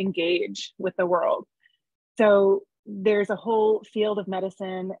to engage with the world. So there's a whole field of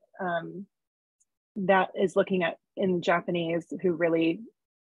medicine that is looking at, in Japanese, who really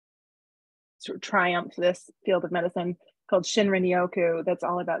sort of triumphed this field of medicine, called Shinrin-yoku, that's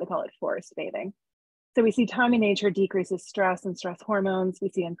all about, they call it forest bathing. So we see time in nature decreases stress and stress hormones. We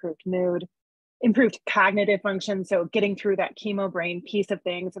see improved mood, improved cognitive function. So getting through that chemo brain piece of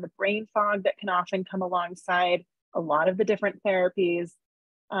things, and the brain fog that can often come alongside a lot of the different therapies.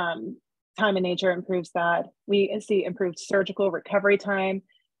 Time in nature improves that. We see improved surgical recovery time.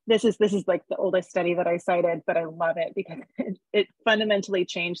 This is like the oldest study that I cited, but I love it because it fundamentally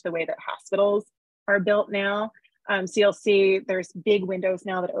changed the way that hospitals are built now. So you'll see there's big windows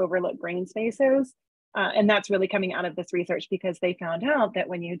now that overlook brain spaces. And that's really coming out of this research, because they found out that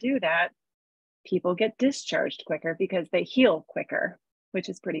when you do that, people get discharged quicker because they heal quicker, which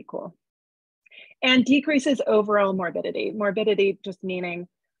is pretty cool. And decreases overall morbidity. Morbidity just meaning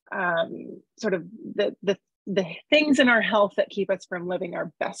sort of the things in our health that keep us from living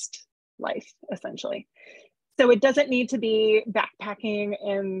our best life, essentially. So it doesn't need to be backpacking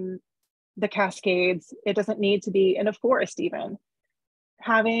in the Cascades. It doesn't need to be in a forest even.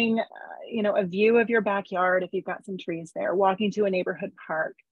 Having a view of your backyard, if you've got some trees there, walking to a neighborhood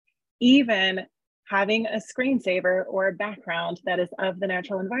park, even having a screensaver or a background that is of the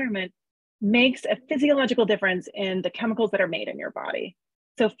natural environment makes a physiological difference in the chemicals that are made in your body.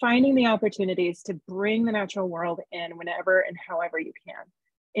 So finding the opportunities to bring the natural world in whenever and however you can.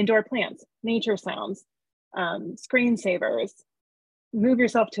 Indoor plants, nature sounds, screensavers, move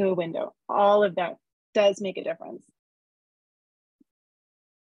yourself to a window. All of that does make a difference.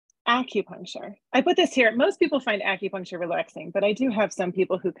 Acupuncture. I put this here. Most people find acupuncture relaxing, but I do have some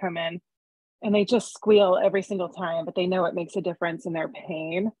people who come in and they just squeal every single time, but they know it makes a difference in their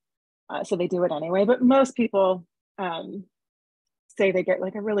pain. So they do it anyway. But most people say they get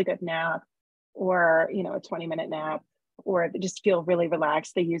like a really good nap, or a 20-minute nap, or they just feel really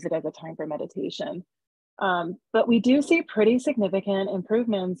relaxed. They use it as a time for meditation. But we do see pretty significant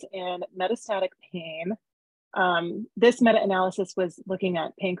improvements in metastatic pain. This meta-analysis was looking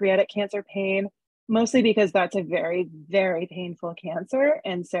at pancreatic cancer pain, mostly because that's a very, very painful cancer.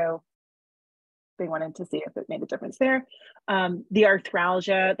 And so they wanted to see if it made a difference there. The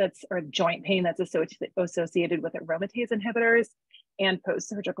arthralgia, or joint pain that's associated with aromatase inhibitors, and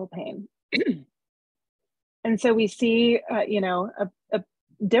post-surgical pain. And so we see, a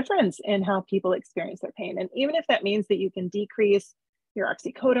difference in how people experience their pain. And even if that means that you can decrease your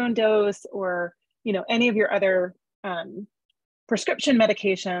oxycodone dose, or any of your other prescription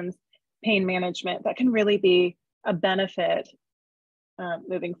medications, pain management, that can really be a benefit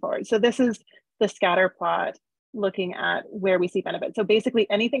moving forward. So this is the scatter plot looking at where we see benefit. So basically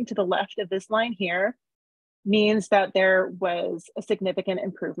anything to the left of this line here means that there was a significant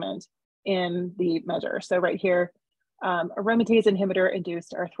improvement in the measure. So right here, aromatase inhibitor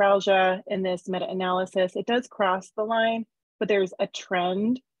induced arthralgia in this meta-analysis. It does cross the line, but there's a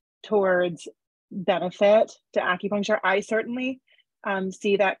trend towards benefit to acupuncture. I certainly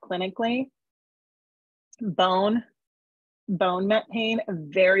see that clinically. Bone met pain, a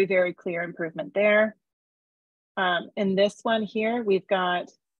very, very clear improvement there. In this one here,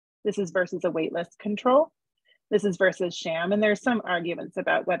 this is versus a waitlist control. This is versus sham. And there's some arguments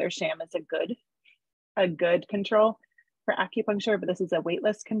about whether sham is a good control for acupuncture, but this is a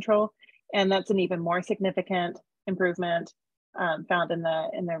waitlist control. And that's an even more significant improvement found in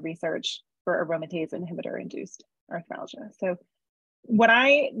the research for aromatase inhibitor induced arthralgia. So what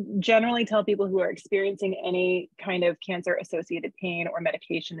I generally tell people who are experiencing any kind of cancer associated pain or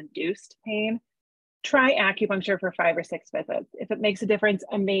medication induced pain, try acupuncture for 5 or 6 visits. If it makes a difference,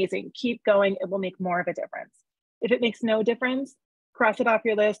 amazing. Keep going. It will make more of a difference. If it makes no difference, cross it off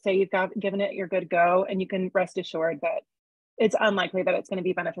your list, say you've given it your good go, and you can rest assured that it's unlikely that it's going to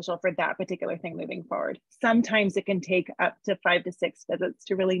be beneficial for that particular thing moving forward. Sometimes it can take up to 5 to 6 visits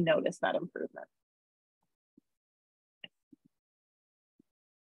to really notice that improvement.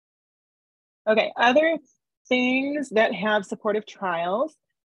 Okay, other things that have supportive trials,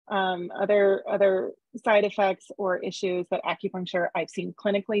 other side effects or issues that acupuncture I've seen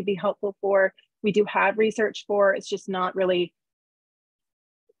clinically be helpful for. We do have research for, it's just not really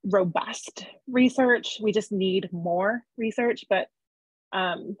robust research. We just need more research, but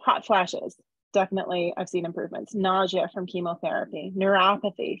hot flashes, definitely I've seen improvements. Nausea from chemotherapy,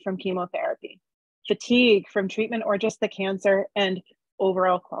 neuropathy from chemotherapy, fatigue from treatment or just the cancer, and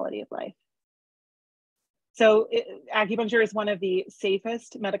overall quality of life. So acupuncture is one of the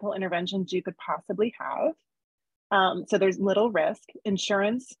safest medical interventions you could possibly have. So there's little risk.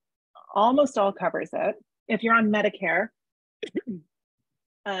 Insurance almost all covers it. If you're on Medicare,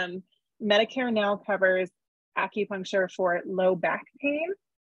 Medicare now covers acupuncture for low back pain.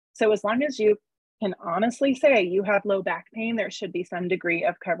 So as long as you can honestly say you have low back pain, there should be some degree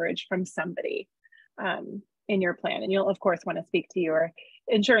of coverage from somebody in your plan. And you'll of course want to speak to your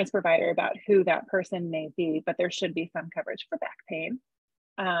insurance provider about who that person may be, but there should be some coverage for back pain.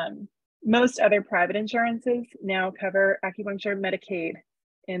 Most other private insurances now cover acupuncture. Medicaid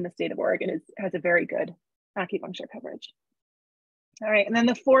in the state of Oregon has a very good acupuncture coverage. All right, and then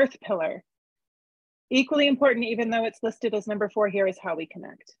the fourth pillar, equally important, even though it's listed as number 4 here, is how we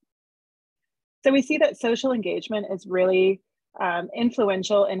connect. So we see that social engagement is really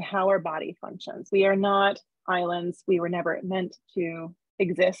influential in how our body functions. We are not islands. We were never meant to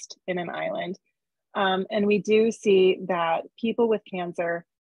exist in an island. And we do see that people with cancer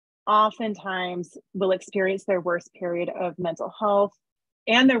oftentimes will experience their worst period of mental health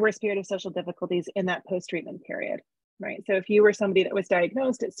and their worst period of social difficulties in that post-treatment period, right? So if you were somebody that was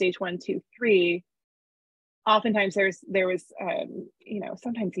diagnosed at stage 1, 2, 3, oftentimes there was,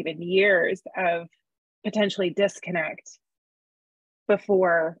 sometimes even years of potentially disconnect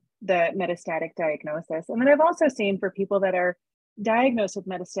before the metastatic diagnosis. And then I've also seen for people that are diagnosed with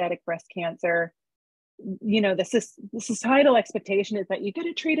metastatic breast cancer, the societal expectation is that you get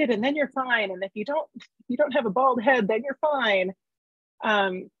it treated and then you're fine. And if you don't have a bald head, then you're fine.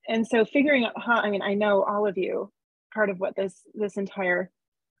 And so figuring out how, I know all of you, part of what this entire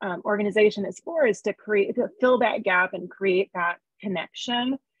organization is for is to fill that gap and create that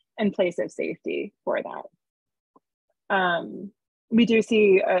connection and place of safety for that. We do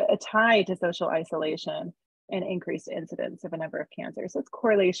see a tie to social isolation and increased incidence of a number of cancers. So it's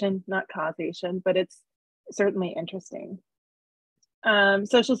correlation, not causation, but it's certainly interesting.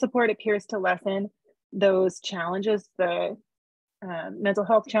 Social support appears to lessen those challenges, the mental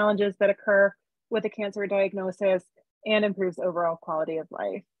health challenges that occur with a cancer diagnosis, and improves overall quality of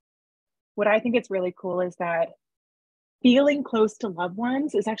life. What I think is really cool is that feeling close to loved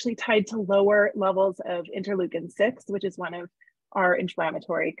ones is actually tied to lower levels of interleukin-6, which is one of our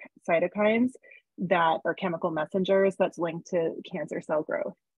inflammatory cytokines that are chemical messengers that's linked to cancer cell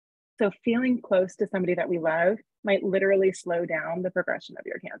growth. So feeling close to somebody that we love might literally slow down the progression of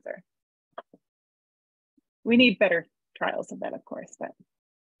your cancer. We need better trials of that, of course, but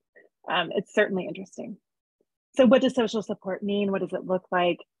it's certainly interesting. So what does social support mean? What does it look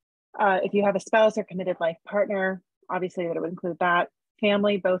like? If you have a spouse or committed life partner, obviously that would include that.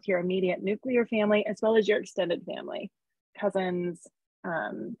 Family, both your immediate nuclear family, as well as your extended family, cousins,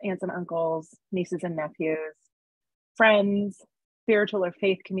 aunts and uncles, nieces and nephews, friends, spiritual or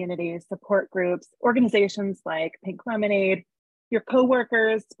faith communities, support groups, organizations like Pink Lemonade, your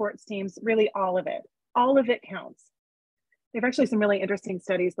coworkers, sports teams, really all of it counts. There are actually some really interesting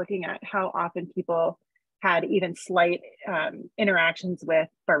studies looking at how often people had even slight interactions with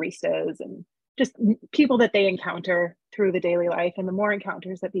baristas and just people that they encounter through the daily life. And the more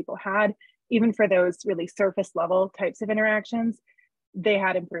encounters that people had, even for those really surface level types of interactions, they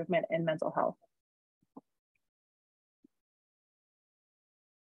had improvement in mental health.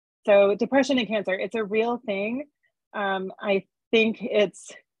 So depression and cancer, it's a real thing. I think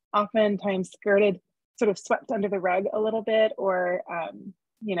it's oftentimes skirted, sort of swept under the rug a little bit, or,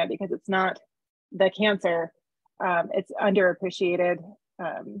 because it's not the cancer, it's underappreciated.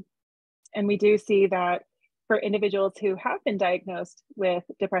 And we do see that for individuals who have been diagnosed with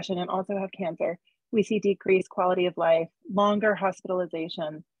depression and also have cancer, we see decreased quality of life, longer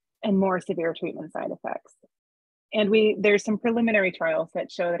hospitalization, and more severe treatment side effects. And there's some preliminary trials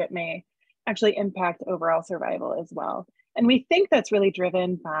that show that it may actually impact overall survival as well. And we think that's really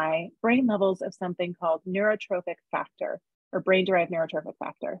driven by brain levels of something called neurotrophic factor, or brain-derived neurotrophic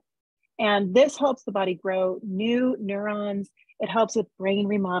factor. And this helps the body grow new neurons. It helps with brain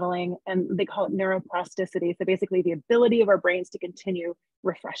remodeling, and they call it neuroplasticity. So basically the ability of our brains to continue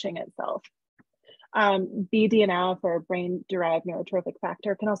refreshing itself. BDNF, or brain-derived neurotrophic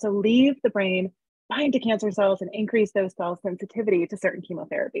factor, can also leave the brain, bind to cancer cells, and increase those cells' sensitivity to certain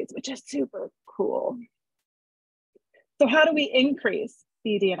chemotherapies, which is super cool. So how do we increase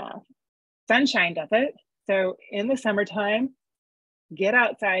BDNF? Sunshine does it. So in the summertime, get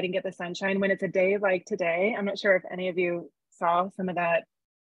outside and get the sunshine. When it's a day like today, I'm not sure if any of you saw some of that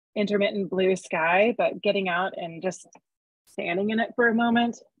intermittent blue sky, but getting out and just standing in it for a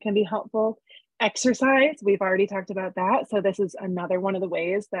moment can be helpful. Exercise, we've already talked about that. So this is another one of the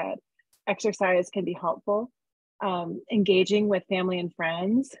ways that exercise can be helpful. engaging with family and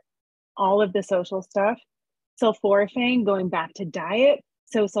friends, all of the social stuff. Sulforaphane, going back to diet.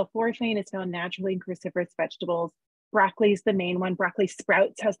 So sulforaphane is found naturally in cruciferous vegetables. Broccoli is the main one. Broccoli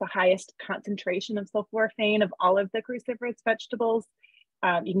sprouts has the highest concentration of sulforaphane of all of the cruciferous vegetables.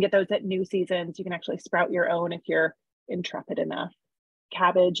 You can get those at New Seasons. You can actually sprout your own if you're intrepid enough.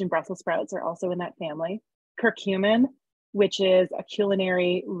 Cabbage and Brussels sprouts are also in that family. Curcumin, which is a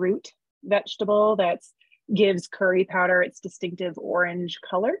culinary root vegetable that gives curry powder its distinctive orange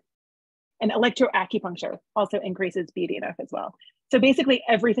color. And electroacupuncture also increases BDNF as well. So basically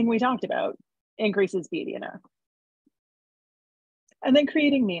everything we talked about increases BDNF. And then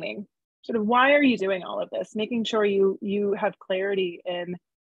creating meaning. Sort of why are you doing all of this? Making sure you have clarity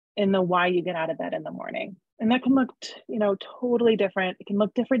in the why you get out of bed in the morning. And that can look, totally different. It can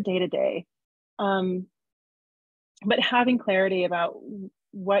look different day to day. But having clarity about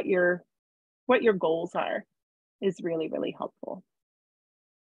what your goals are is really, really helpful.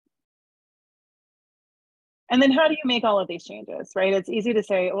 And then how do you make all of these changes, right? It's easy to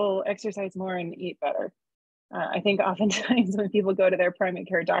say, oh, exercise more and eat better. I think oftentimes when people go to their primary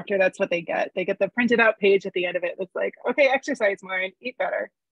care doctor, that's what they get. They get the printed out page at the end of it that's like, okay, exercise more and eat better.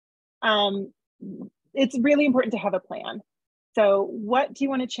 It's really important to have a plan. So what do you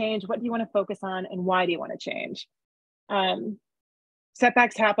want to change? What do you want to focus on? And why do you want to change?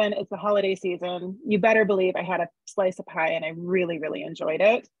 Setbacks happen. It's the holiday season. You better believe I had a slice of pie and I really, really enjoyed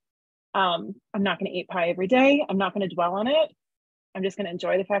it. I'm not going to eat pie every day. I'm not going to dwell on it. I'm just going to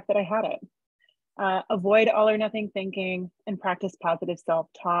enjoy the fact that I had it. Avoid all or nothing thinking and practice positive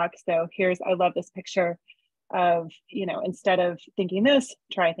self-talk. So I love this picture of, instead of thinking this,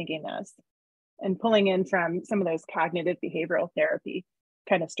 try thinking this, and pulling in from some of those cognitive behavioral therapy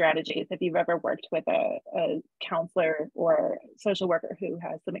kind of strategies if you've ever worked with a counselor or social worker who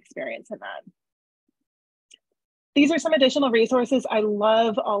has some experience in that. These are some additional resources. I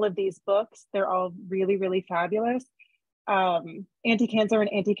love all of these books. They're all really, really fabulous. Anti-Cancer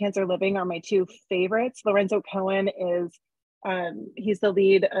and Anti-Cancer Living are my two favorites. Lorenzo Cohen is, he's the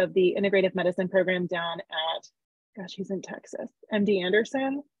lead of the Integrative Medicine program down at, he's in Texas, MD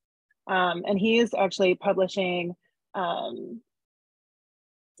Anderson. And he is actually publishing some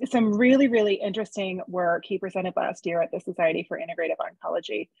really, really interesting work he presented last year at the Society for Integrative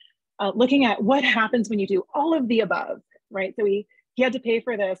Oncology, looking at what happens when you do all of the above, right? So he had to pay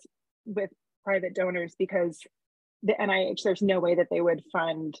for this with private donors because the NIH, there's no way that they would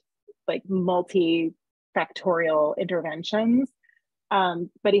fund like multifactorial interventions.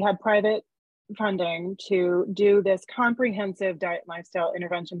 But he had private funding to do this comprehensive diet and lifestyle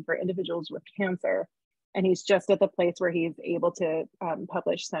intervention for individuals with cancer. And he's just at the place where he's able to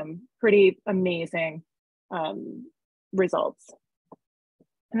publish some pretty amazing results.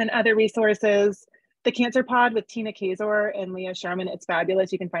 And then other resources, the Cancer Pod with Tina Kazor and Leah Sherman, it's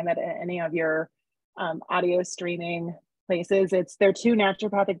fabulous. You can find that at any of your audio streaming places. They're two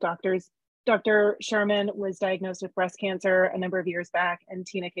naturopathic doctors. Dr. Sherman was diagnosed with breast cancer a number of years back, and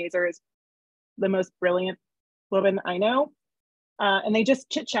Tina Kazor is the most brilliant woman I know. And they just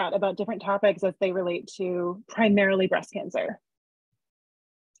chit chat about different topics as they relate to primarily breast cancer.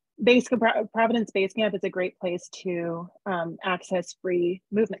 Providence Base Camp is a great place to access free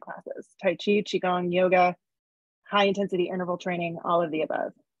movement classes, Tai Chi, Qigong, yoga, high intensity interval training, all of the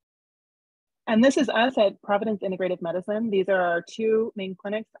above. And this is us at Providence Integrative Medicine. These are our two main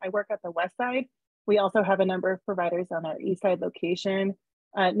clinics. I work at the West Side. We also have a number of providers on our East Side location.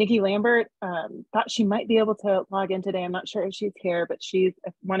 Nikki Lambert thought she might be able to log in today. I'm not sure if she's here, but she's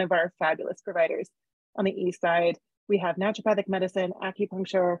one of our fabulous providers on the East Side. We have naturopathic medicine,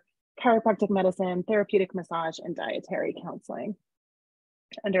 acupuncture, chiropractic medicine, therapeutic massage, and dietary counseling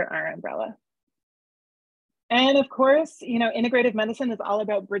under our umbrella. And of course, integrative medicine is all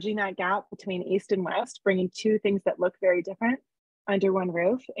about bridging that gap between East and West, bringing two things that look very different under one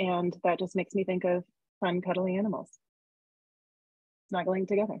roof. And that just makes me think of fun, cuddly animals snuggling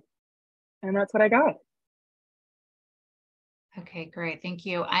together. And that's what I got. Okay, great. Thank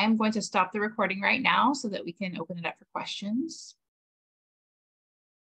you. I am going to stop the recording right now so that we can open it up for questions.